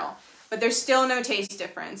it's fertile. But there's still no taste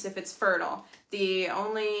difference if it's fertile. The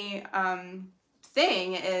only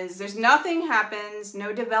thing is there's nothing happens,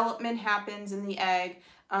 no development happens in the egg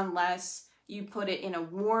unless you put it in a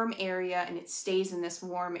warm area and it stays in this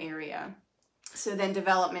warm area. So then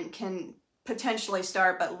development can potentially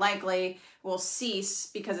start, but likely will cease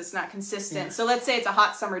because it's not consistent. Yeah. So let's say it's a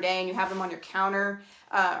hot summer day and you have them on your counter,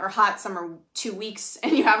 or hot summer 2 weeks,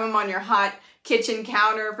 and you have them on your hot kitchen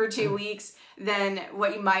counter for 2 weeks, then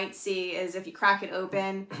what you might see is if you crack it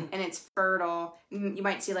open and it's fertile, you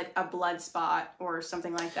might see like a blood spot or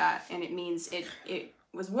something like that, and it means it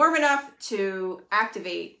was warm enough to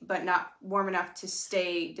activate, but not warm enough to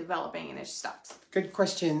stay developing, and it just stopped. Good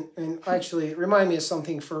question, and actually it reminded me of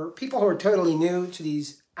something for people who are totally new to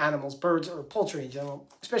these animals, birds or poultry in general,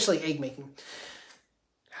 especially egg making.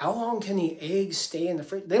 How long can the eggs stay in the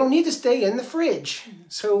fridge? They don't need to stay in the fridge.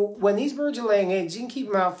 So when these birds are laying eggs, you can keep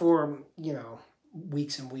them out for,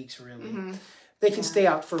 weeks and weeks, really. They can stay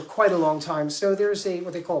out for quite a long time. So there's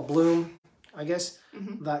what they call a bloom, I guess,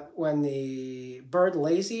 that when the bird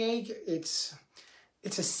lays the egg, it's a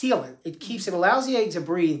sealant. It allows the egg to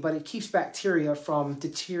breathe, but it keeps bacteria from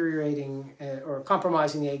deteriorating or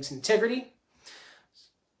compromising the egg's integrity.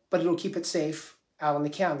 But it'll keep it safe out on the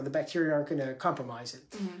counter. The bacteria aren't going to compromise it.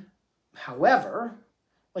 However,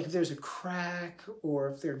 like if there's a crack or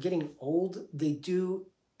if they're getting old, they do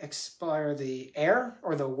expire the air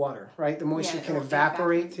or the water, right? The moisture can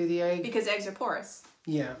evaporate through the egg. Because eggs are porous.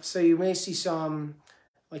 Yeah, so you may see some,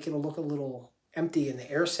 like it'll look a little empty in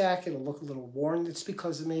the air sac. It'll look a little worn. It's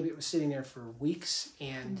because maybe it was sitting there for weeks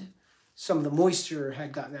and some of the moisture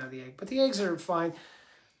had gotten out of the egg. But the eggs are fine.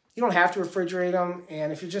 You don't have to refrigerate them.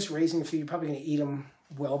 And if you're just raising a few, you're probably going to eat them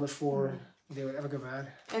well before they would ever go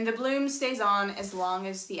bad. And the bloom stays on as long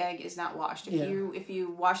as the egg is not washed. If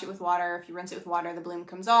you wash it with water, if you rinse it with water, the bloom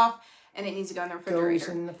comes off and it needs to go in the refrigerator.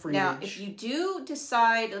 Goes in the fridge. Now, if you do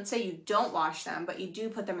decide, let's say you don't wash them, but you do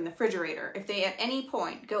put them in the refrigerator, if they at any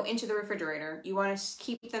point go into the refrigerator, you want to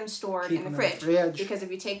keep them stored in the fridge. Because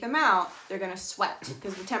if you take them out, they're going to sweat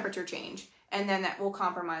because of the temperature change. And then that will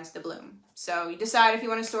compromise the bloom. So you decide if you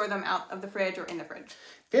want to store them out of the fridge or in the fridge.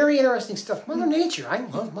 Very interesting stuff. Mother Nature. I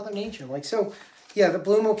love Mother Nature. Like, so, yeah, the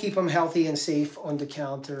bloom will keep them healthy and safe on the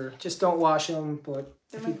counter. Just don't wash them, but...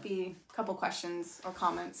 There might be a couple questions or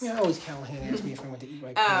comments. Yeah, always Callahan asked me if I went to eat my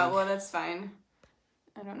pig. Oh, well, that's fine.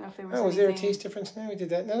 I don't know if there was was there a taste difference? No, we did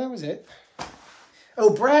that. No, that was it. Oh,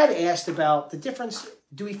 Brad asked about the difference.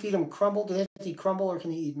 Do we feed them crumble? Do they have to eat crumble or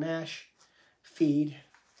can they eat mash? Feed?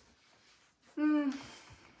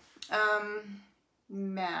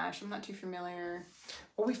 Mash. I'm not too familiar.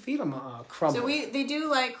 Well, we feed them crumble. So they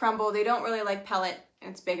do like crumble. They don't really like pellet.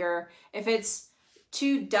 It's bigger. If it's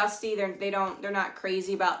too dusty, they're not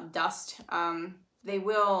crazy about dust. They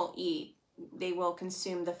will eat. They will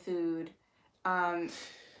consume the food. Yeah,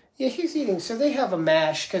 he's eating. So they have a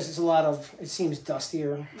mash because it's it seems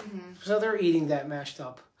dustier. Mm-hmm. So they're eating that mashed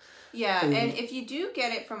up. Yeah, food. And if you do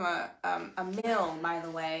get it from a mill, by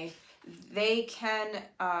the way, they can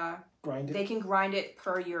grind it. They can grind it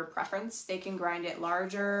per your preference. They can grind it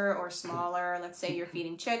larger or smaller. Let's say you're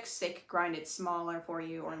feeding chicks, they could grind it smaller for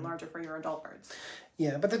you or larger for your adult birds.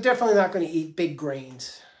 Yeah, but they're definitely not going to eat big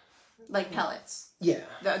grains. Like pellets. Yeah.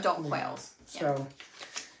 The adult quails. So,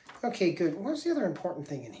 okay, good. What's the other important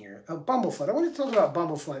thing in here? Bumblefoot. I want to talk about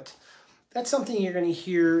bumblefoot. That's something you're going to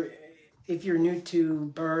hear if you're new to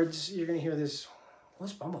birds. You're going to hear this.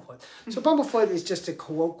 What's bumblefoot? So bumblefoot is just a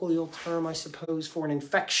colloquial term, I suppose, for an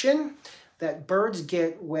infection that birds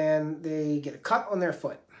get when they get a cut on their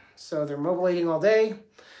foot. So they're mobilating all day,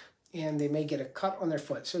 and they may get a cut on their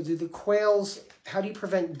foot. So do the quails, how do you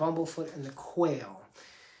prevent bumblefoot in the quail?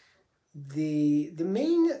 The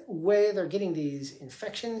main way they're getting these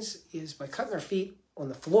infections is by cutting their feet on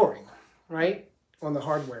the flooring, right? On the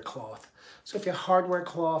hardware cloth. So if you have hardware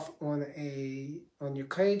cloth on your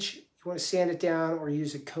cage, you want to sand it down or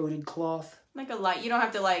use a coated cloth. Like a light, you don't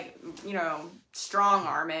have to strong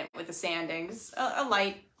arm it with the sanding. Just a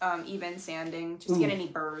light, even sanding, just to get any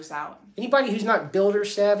burrs out. Anybody who's not builder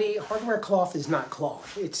savvy, hardware cloth is not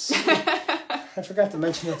cloth. It's, I forgot to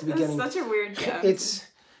mention at the beginning. That's such a weird joke.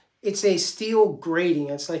 It's a steel grating.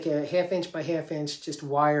 It's like a 1/2 inch by 1/2 inch, just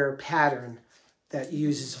wire pattern that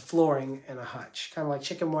uses a flooring and a hutch. Kind of like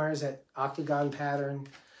chicken wires, that octagon pattern.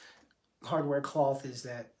 Hardware cloth is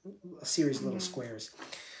that a series of little squares.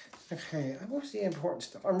 Okay, what's the important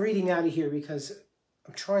stuff? I'm reading out of here because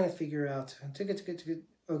I'm trying to figure out.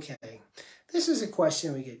 Okay, this is a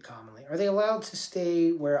question we get commonly. Are they allowed to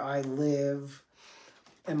stay where I live?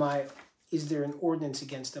 Is there an ordinance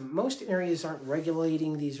against them? Most areas aren't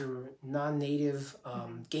regulating. These are non-native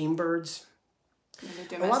game birds.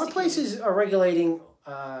 A lot of places are regulating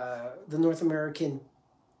the North American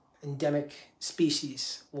endemic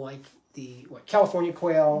species like the California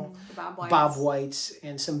quail, bob whites,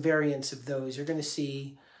 and some variants of those. You're going to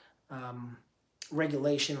see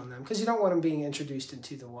regulation on them because you don't want them being introduced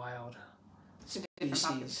into the wild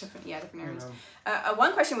species. Different areas.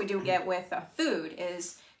 One question we do get with food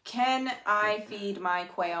is, can I feed my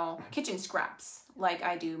quail kitchen scraps like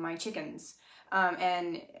I do my chickens?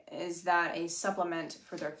 And is that a supplement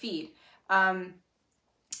for their feed? You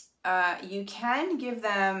can give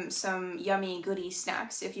them some yummy goody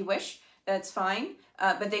snacks if you wish. That's fine.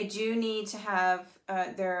 But they do need to have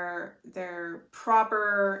their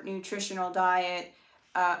proper nutritional diet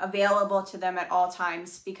available to them at all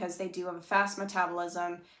times because they do have a fast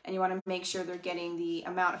metabolism and you want to make sure they're getting the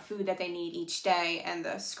amount of food that they need each day, and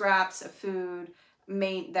the scraps of food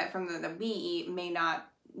that we eat may not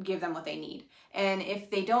give them what they need. And if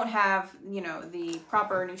they don't have, the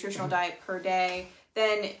proper nutritional diet per day,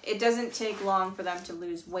 then it doesn't take long for them to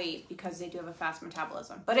lose weight because they do have a fast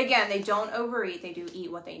metabolism. But again, they don't overeat, they do eat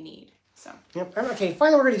what they need. So. Yep. Okay,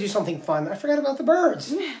 finally we're going to do something fun. I forgot about the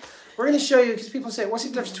birds. We're going to show you, because people say, what's the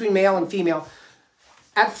difference between male and female?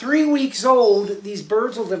 At 3 weeks old, these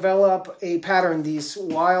birds will develop a pattern. These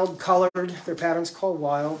wild colored, their pattern's called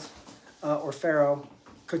wild or pharaoh.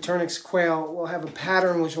 Coturnix quail will have a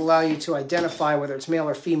pattern which will allow you to identify whether it's male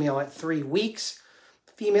or female at 3 weeks.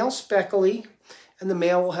 Female speckly, and the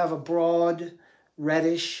male will have a broad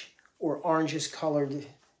reddish or orangish colored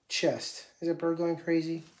chest. Is that bird going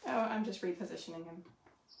crazy? Oh, I'm just repositioning him.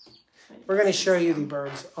 We're going to show you the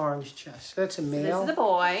bird's orange chest. So that's a male. So this is a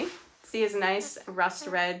boy. See his nice rust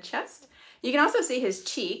red chest. You can also see his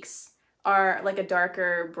cheeks are like a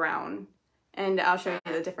darker brown. And I'll show you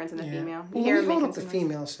the difference in the female. Well, let me hold up the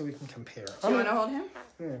female so we can compare. Do you want to hold him?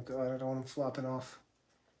 Oh, God, I don't want him flopping off.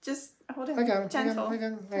 Just hold him. I got him. Gentle. I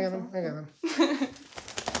got him.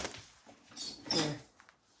 Yeah.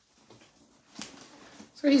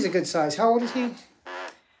 So he's a good size. How old is he?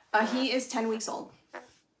 He is 10 weeks old.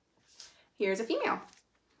 Here's a female.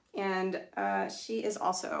 And she is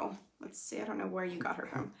also, let's see, I don't know where you got her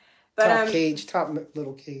from. But, top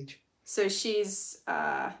little cage. So she is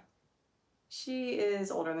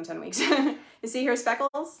older than 10 weeks. You see her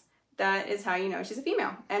speckles? That is how you know she's a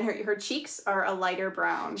female. And her cheeks are a lighter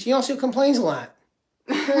brown. She also complains a lot.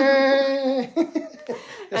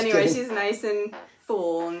 Anyway, she's nice and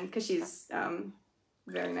full, and because she's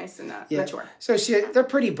very nice and mature. So they're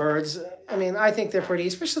pretty birds. I mean, I think they're pretty,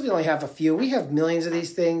 especially if we only have a few. We have millions of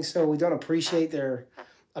these things, so we don't appreciate their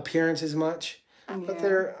appearance as much. Yeah. But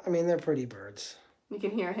they're pretty birds. You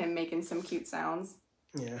can hear him making some cute sounds.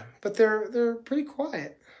 Yeah, but they're pretty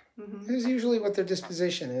quiet. Mm-hmm. That's usually what their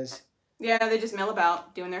disposition is. Yeah, they just mill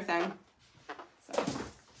about, doing their thing. So.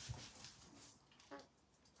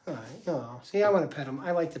 All right. Oh, see, I want to pet them.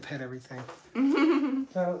 I like to pet everything.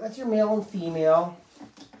 So that's your male and female.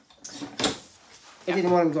 I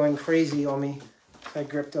didn't want them going crazy on me. So I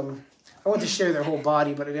gripped them. I want to share their whole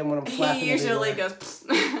body, but I didn't want them flapping. He usually goes,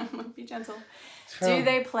 be gentle. So, do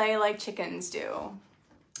they play like chickens do?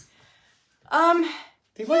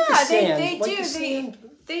 They like the sand. They do.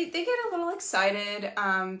 They get a little excited.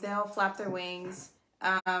 They'll flap their wings.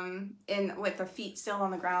 And with their feet still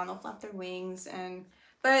on the ground, they'll flap their wings.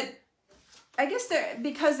 But I guess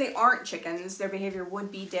because they aren't chickens, their behavior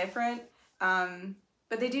would be different.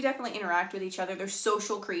 But they do definitely interact with each other. They're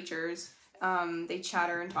social creatures. They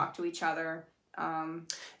chatter and talk to each other.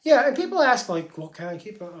 Yeah, and people ask, like, well, can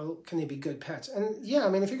they be good pets? And yeah, I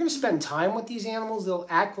mean, if you're going to spend time with these animals, they'll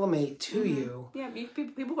acclimate to you. Yeah,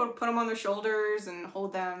 people put them on their shoulders and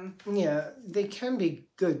hold them. Yeah, they can be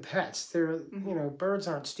good pets. They're, birds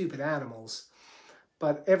aren't stupid animals.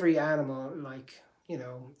 But every animal,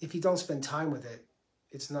 if you don't spend time with it,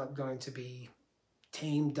 it's not going to be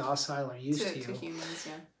tame, docile, or used to you. To humans,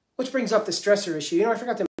 yeah. Which brings up the stressor issue. I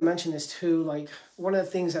forgot to mention this too. Like, one of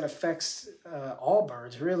the things that affects all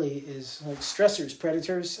birds really is like stressors,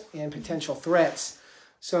 predators, and potential threats.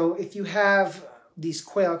 So if you have these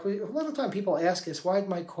quail, a lot of time people ask us, why did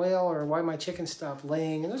my quail or why my chicken stop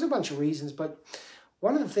laying? And there's a bunch of reasons, but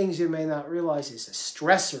one of the things you may not realize is a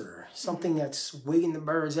stressor, something that's wigging the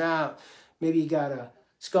birds out. Maybe you got a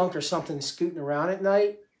skunk or something scooting around at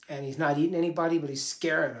night, and he's not eating anybody, but he's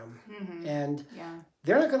scaring them. Mm-hmm. And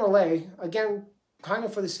they're not going to lay. Again, kind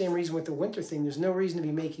of for the same reason with the winter thing. There's no reason to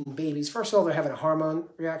be making babies. First of all, they're having a hormone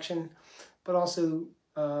reaction, but also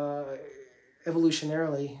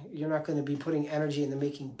evolutionarily, you're not going to be putting energy into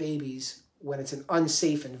making babies when it's an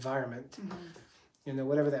unsafe environment. Mm-hmm.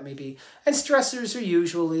 Whatever that may be. And stressors are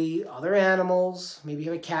usually other animals. Maybe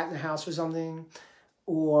you have a cat in the house or something,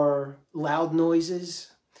 or loud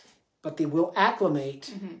noises, but they will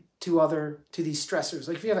acclimate to these stressors.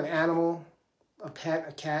 Like if you have an animal, a pet,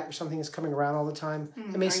 a cat, or something that's coming around all the time,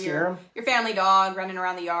 it may scare them. Your family dog running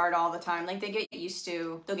around the yard all the time, like they'll get used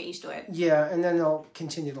to it. Yeah, and then they'll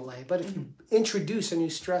continue to lay. But if you introduce a new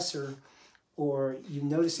stressor, or you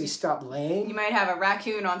notice they stop laying, you might have a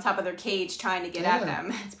raccoon on top of their cage trying to get at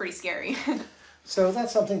them. It's pretty scary. So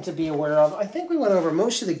that's something to be aware of. I think we went over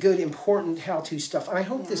most of the good, important how-to stuff. And I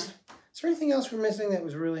hope is there anything else we're missing that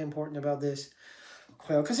was really important about this?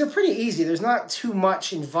 Well, because they're pretty easy. There's not too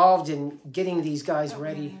much involved in getting these guys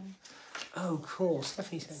ready. Man. Oh, cool.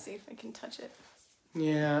 Stephanie's Let's see if I can touch it.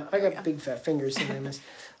 Yeah, I got big fat fingers.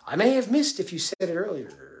 I may have missed if you said it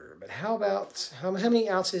earlier, but how about how many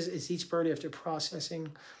ounces is each bird after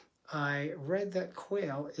processing? I read that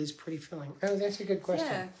quail is pretty filling. Oh, that's a good question.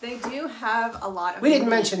 Yeah, they do have a lot of... We didn't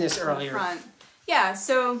mention this earlier. Yeah,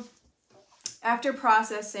 so after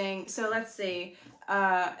processing, so let's see,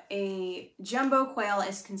 a jumbo quail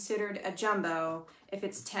is considered a jumbo if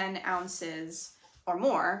it's 10 ounces or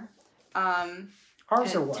more.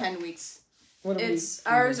 Ours are what? 10 weeks.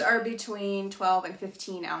 Ours are between 12 and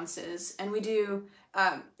 15 ounces. And we do,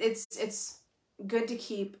 it's good to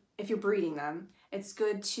keep, if you're breeding them, it's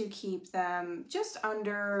good to keep them just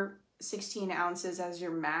under 16 ounces as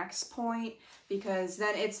your max point, because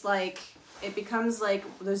then it becomes like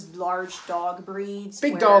those large dog breeds.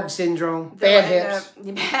 Big dog syndrome, bad hips.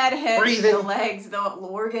 Bad hips, breathing. The legs, the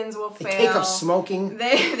organs will fail. They take up smoking.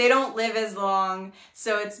 They don't live as long,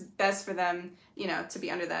 so it's best for them, to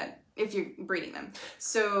be under that if you're breeding them.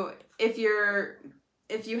 So if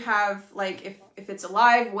you have, like, if it's a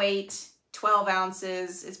live weight, 12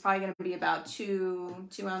 ounces, it's probably going to be about two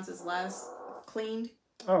ounces less cleaned.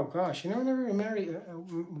 Oh gosh, you know, I never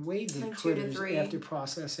weighed the Like 2 to critters 3. after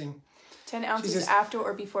processing. 10 ounces just, after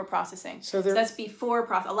or before processing. So that's before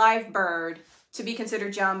a live bird to be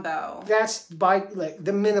considered jumbo. That's by like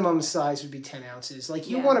the minimum size would be 10 ounces. Like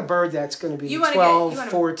you want a bird that's going to be 12,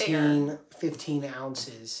 14, 15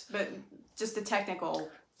 ounces. But just the technical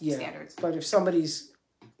standards. But if somebody's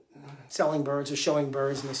selling birds or showing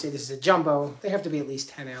birds and they say this is a jumbo, they have to be at least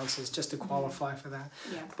 10 ounces just to qualify for that.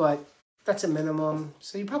 Yeah. But that's a minimum.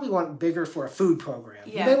 So you probably want bigger for a food program.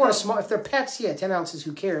 Yeah, you may want a small, if they're pets, 10 ounces,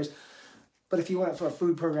 who cares? But if you want it for a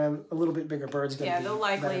food program, a little bit bigger bird's going to be they'll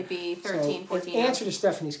likely be 13, 14. Answer to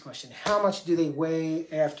Stephanie's question, how much do they weigh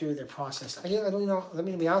after they're processed? I don't know. Let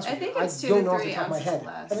me be honest with you. I think it's 2 don't to know 3 off the top of my head.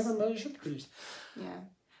 less. I never measured critters. Yeah.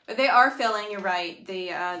 But they are filling, you're right.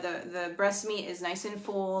 The breast meat is nice and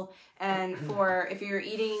full, and if you're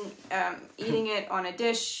eating it on a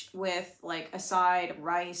dish with like a side of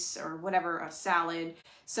rice or whatever, a salad,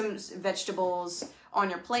 some vegetables on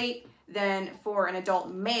your plate, then for an adult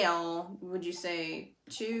male, would you say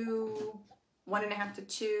 1.5 to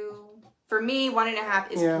 2? For me,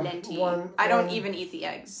 1.5 is plenty. I don't even eat the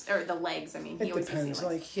eggs or the legs. I mean, it depends.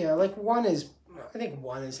 Like one is. I think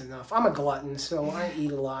one is enough. I'm a glutton, so I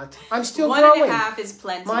eat a lot. I'm still growing. 1.5 is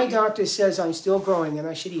plenty. My doctor says I'm still growing and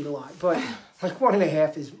I should eat a lot, but like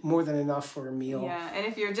 1.5 is more than enough for a meal. Yeah, and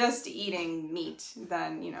if you're just eating meat,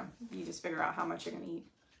 then you just figure out how much you're gonna eat.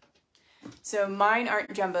 So mine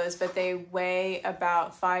aren't jumbos, but they weigh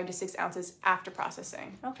about 5 to 6 ounces after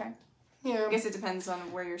processing. Okay. Yeah. I guess it depends on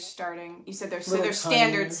where you're starting. You said they're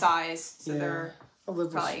standard size, so they're a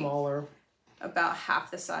little smaller. About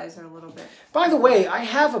half the size or a little bit. By the way, I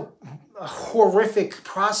have a horrific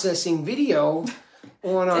processing video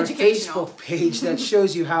on our Facebook page that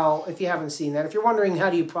shows you how, if you haven't seen that, if you're wondering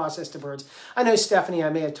how do you process the birds. I know, Stephanie,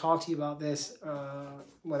 I may have talked to you about this,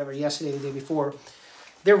 yesterday, the day before.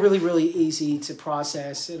 They're really, really easy to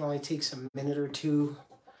process. It only takes a minute or two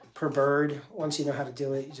per bird. Once you know how to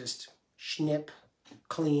do it, you just snip,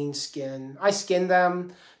 clean, skin. I skin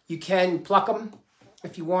them. You can pluck them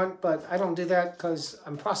if you want, but I don't do that because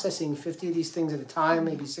I'm processing 50 of these things at a time,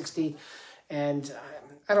 maybe 60, and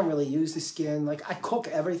I don't really use the skin. Like, I cook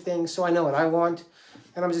everything, so I know what I want,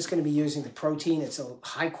 and I'm just going to be using the protein. It's a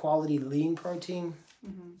high-quality lean protein,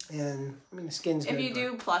 and, I mean, the skin's good. If you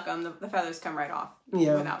do pluck them, the feathers come right off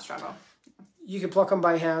without struggle. You can pluck them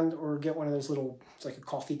by hand or get one of those little, it's like a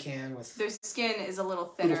coffee can with... Their skin is a little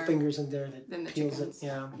thinner. Little fingers in there that than the peels chickens. it.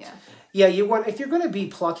 Yeah. Yeah. Yeah, if you're going to be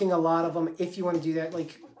plucking a lot of them, if you want to do that,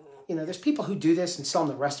 like, there's people who do this and sell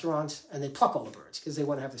them to restaurants, and they pluck all the birds because they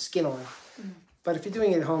want to have the skin on. But if you're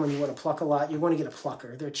doing it at home and you want to pluck a lot, you want to get a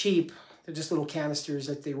plucker. They're cheap. They're just little canisters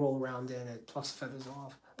that they roll around in and it plucks the feathers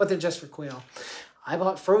off. But they're just for quail. I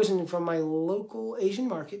bought frozen from my local Asian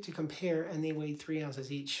market to compare, and they weighed 3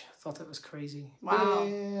 ounces each. Thought that was crazy. Wow.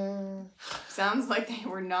 Yeah. Sounds like they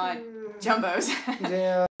were not jumbos.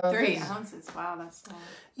 Yeah. 3 ounces. Wow, that's small.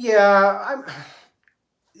 Yeah.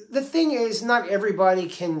 The thing is, not everybody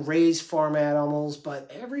can raise farm animals,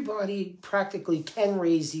 but everybody practically can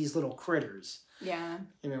raise these little critters. Yeah.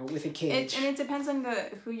 With a cage. And it depends on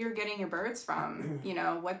who you're getting your birds from.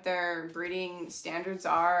 What their breeding standards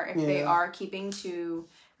are. If they are keeping to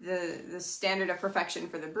the standard of perfection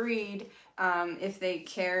for the breed. If they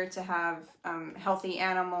care to have healthy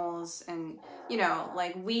animals, and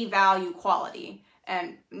we value quality,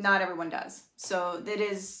 and not everyone does. So it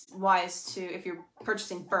is wise to, if you're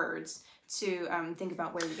purchasing birds, to think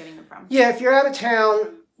about where you're getting them from. Yeah, if you're out of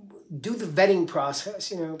town, do the vetting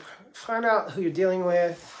process. Find out who you're dealing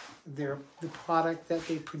with, the product that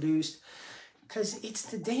they produced, because it's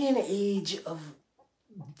the day and age of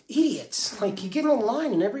idiots. Like, you get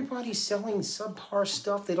online and everybody's selling subpar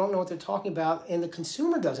stuff. They don't know what they're talking about, and the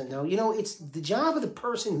consumer doesn't know. It's the job of the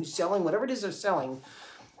person who's selling whatever it is they're selling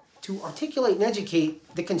to articulate and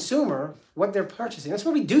educate the consumer what they're purchasing. That's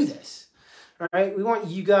why we do this. All right? We want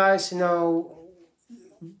you guys to know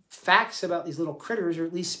facts about these little critters, or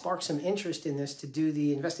at least spark some interest in this to do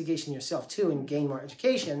the investigation yourself too and gain more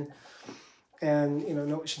education and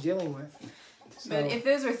know what you're dealing with. So, but if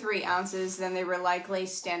those were 3 ounces, then they were likely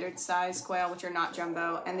standard size quail, which are not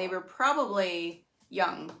jumbo, and they were probably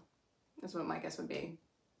young. That's what my guess would be.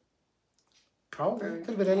 Probably. Could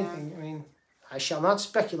have been anything. I mean, I shall not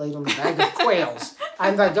speculate on the bag of quails.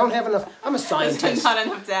 I don't have enough. I'm a scientist. There's not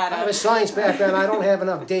enough data. I have a science background. I don't have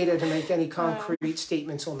enough data to make any concrete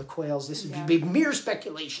statements on the quails. This would be mere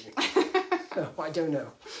speculation. So, I don't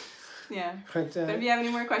know. Yeah. But if you have any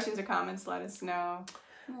more questions or comments, let us know.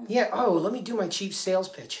 Yeah. Oh, let me do my cheap sales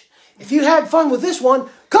pitch. If you had fun with this one,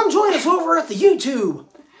 come join us over at the YouTube.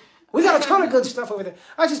 We got a ton of good stuff over there.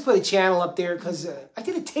 I just put a channel up there because I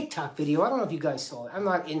did a TikTok video. I don't know if you guys saw it. I'm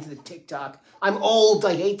not into the TikTok. I'm old.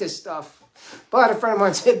 I hate this stuff. But a friend of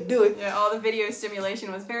mine said do it. Yeah, all the video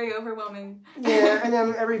stimulation was very overwhelming. Yeah, and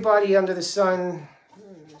then everybody under the sun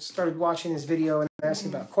started watching this video and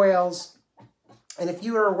asking about quails. And if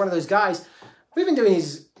you are one of those guys, we've been doing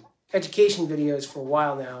these education videos for a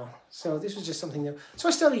while now. So this was just something new. So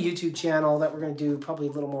I started a YouTube channel that we're going to do probably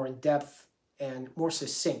a little more in depth and more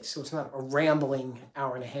succinct. So it's not a rambling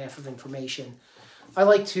hour and a half of information. I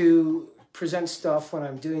like to present stuff when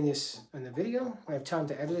I'm doing this in the video. When I have time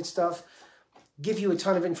to edit stuff. Give you a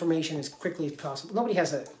ton of information as quickly as possible. Nobody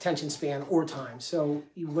has an attention span or time, so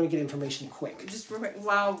you want to get information quick. Just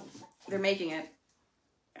while they're making it,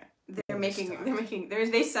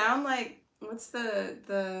 they sound like, what's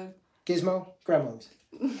the Gizmo? Gremlins?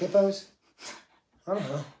 Hippos? I don't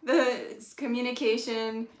know. The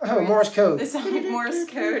communication. Oh, Morse code. They sound like Morse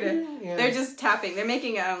code. Yeah. They're just tapping. They're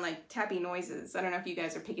making like tappy noises. I don't know if you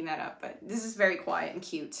guys are picking that up, but this is very quiet and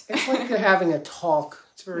cute. It's like they're having a talk.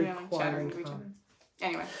 It's very quiet. Chattering to each other.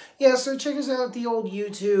 Anyway. Yeah, so check us out, the old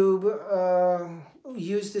YouTube.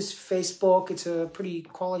 Use this Facebook. It's a pretty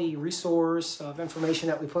quality resource of information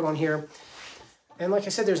that we put on here. And like I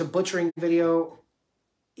said, there's a butchering video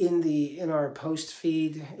in our post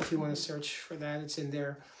feed. If you want to search for that, it's in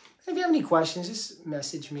there. If you have any questions, just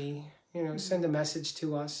message me. Send a message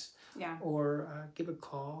to us. Yeah. Or give a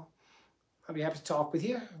call. I'll be happy to talk with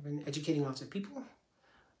you. I've been educating lots of people.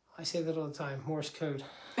 I say that all the time. Morse code.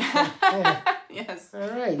 Yeah. Yes. All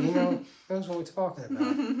right. That's what we're talking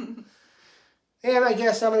about. And I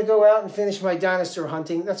guess I'm going to go out and finish my dinosaur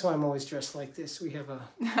hunting. That's why I'm always dressed like this. We have a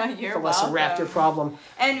velociraptor problem.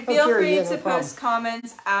 And feel free to post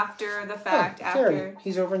comments after the fact. Gary,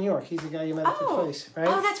 he's over in New York. He's the guy you met at the place, right?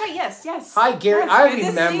 Oh, that's right. Yes, yes. Hi, Gary. Yes, I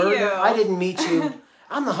remember. I didn't meet you.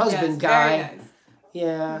 I'm the husband guy. Very nice.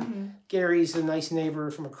 Yeah. Gary's a nice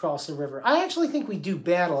neighbor from across the river. I actually think we do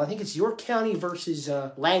battle. I think it's York County versus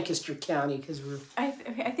Lancaster County because we're. I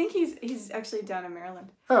think he's actually down in Maryland.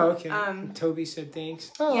 Oh, okay. Toby said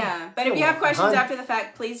thanks. Oh, yeah, but if you have questions after the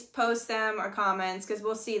fact, please post them or comments because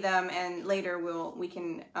we'll see them and later we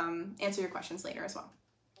can answer your questions later as well.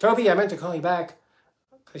 Toby, I meant to call you back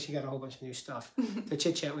because you got a whole bunch of new stuff to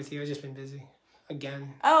chit chat with you. I've just been busy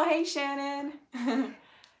again. Oh, hey Shannon.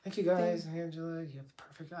 Thank you guys, Angela. You have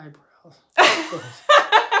perfect eyebrows.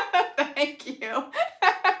 Thank you.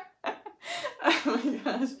 Oh my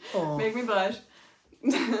gosh. Aww. Make me blush.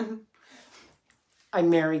 I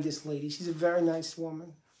married this lady. She's a very nice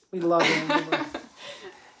woman. We love Angela.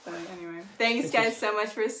 But anyway, thanks guys so much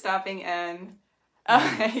for stopping in. Oh,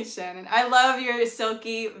 hey Shannon. I love your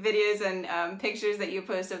silky videos and pictures that you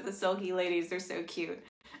post of the silky ladies. They're so cute.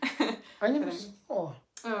 I never saw.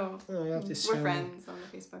 Oh, you have to we're friends on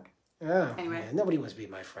the Facebook. Oh, anyway. Man, nobody wants to be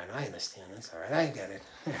my friend. I understand. That's all right. I get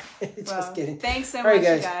it. Just kidding. Thanks so much,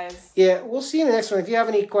 guys. Yeah, we'll see you in the next one. If you have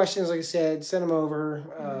any questions, like I said, send them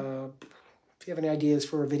over. If you have any ideas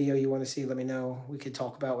for a video you want to see, let me know. We could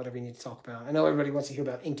talk about whatever you need to talk about. I know everybody wants to hear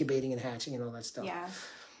about incubating and hatching and all that stuff. Yeah.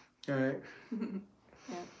 All right.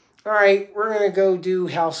 Yeah. All right. We're going to go do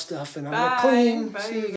house stuff and I'm going to clean. Bye. See you guys.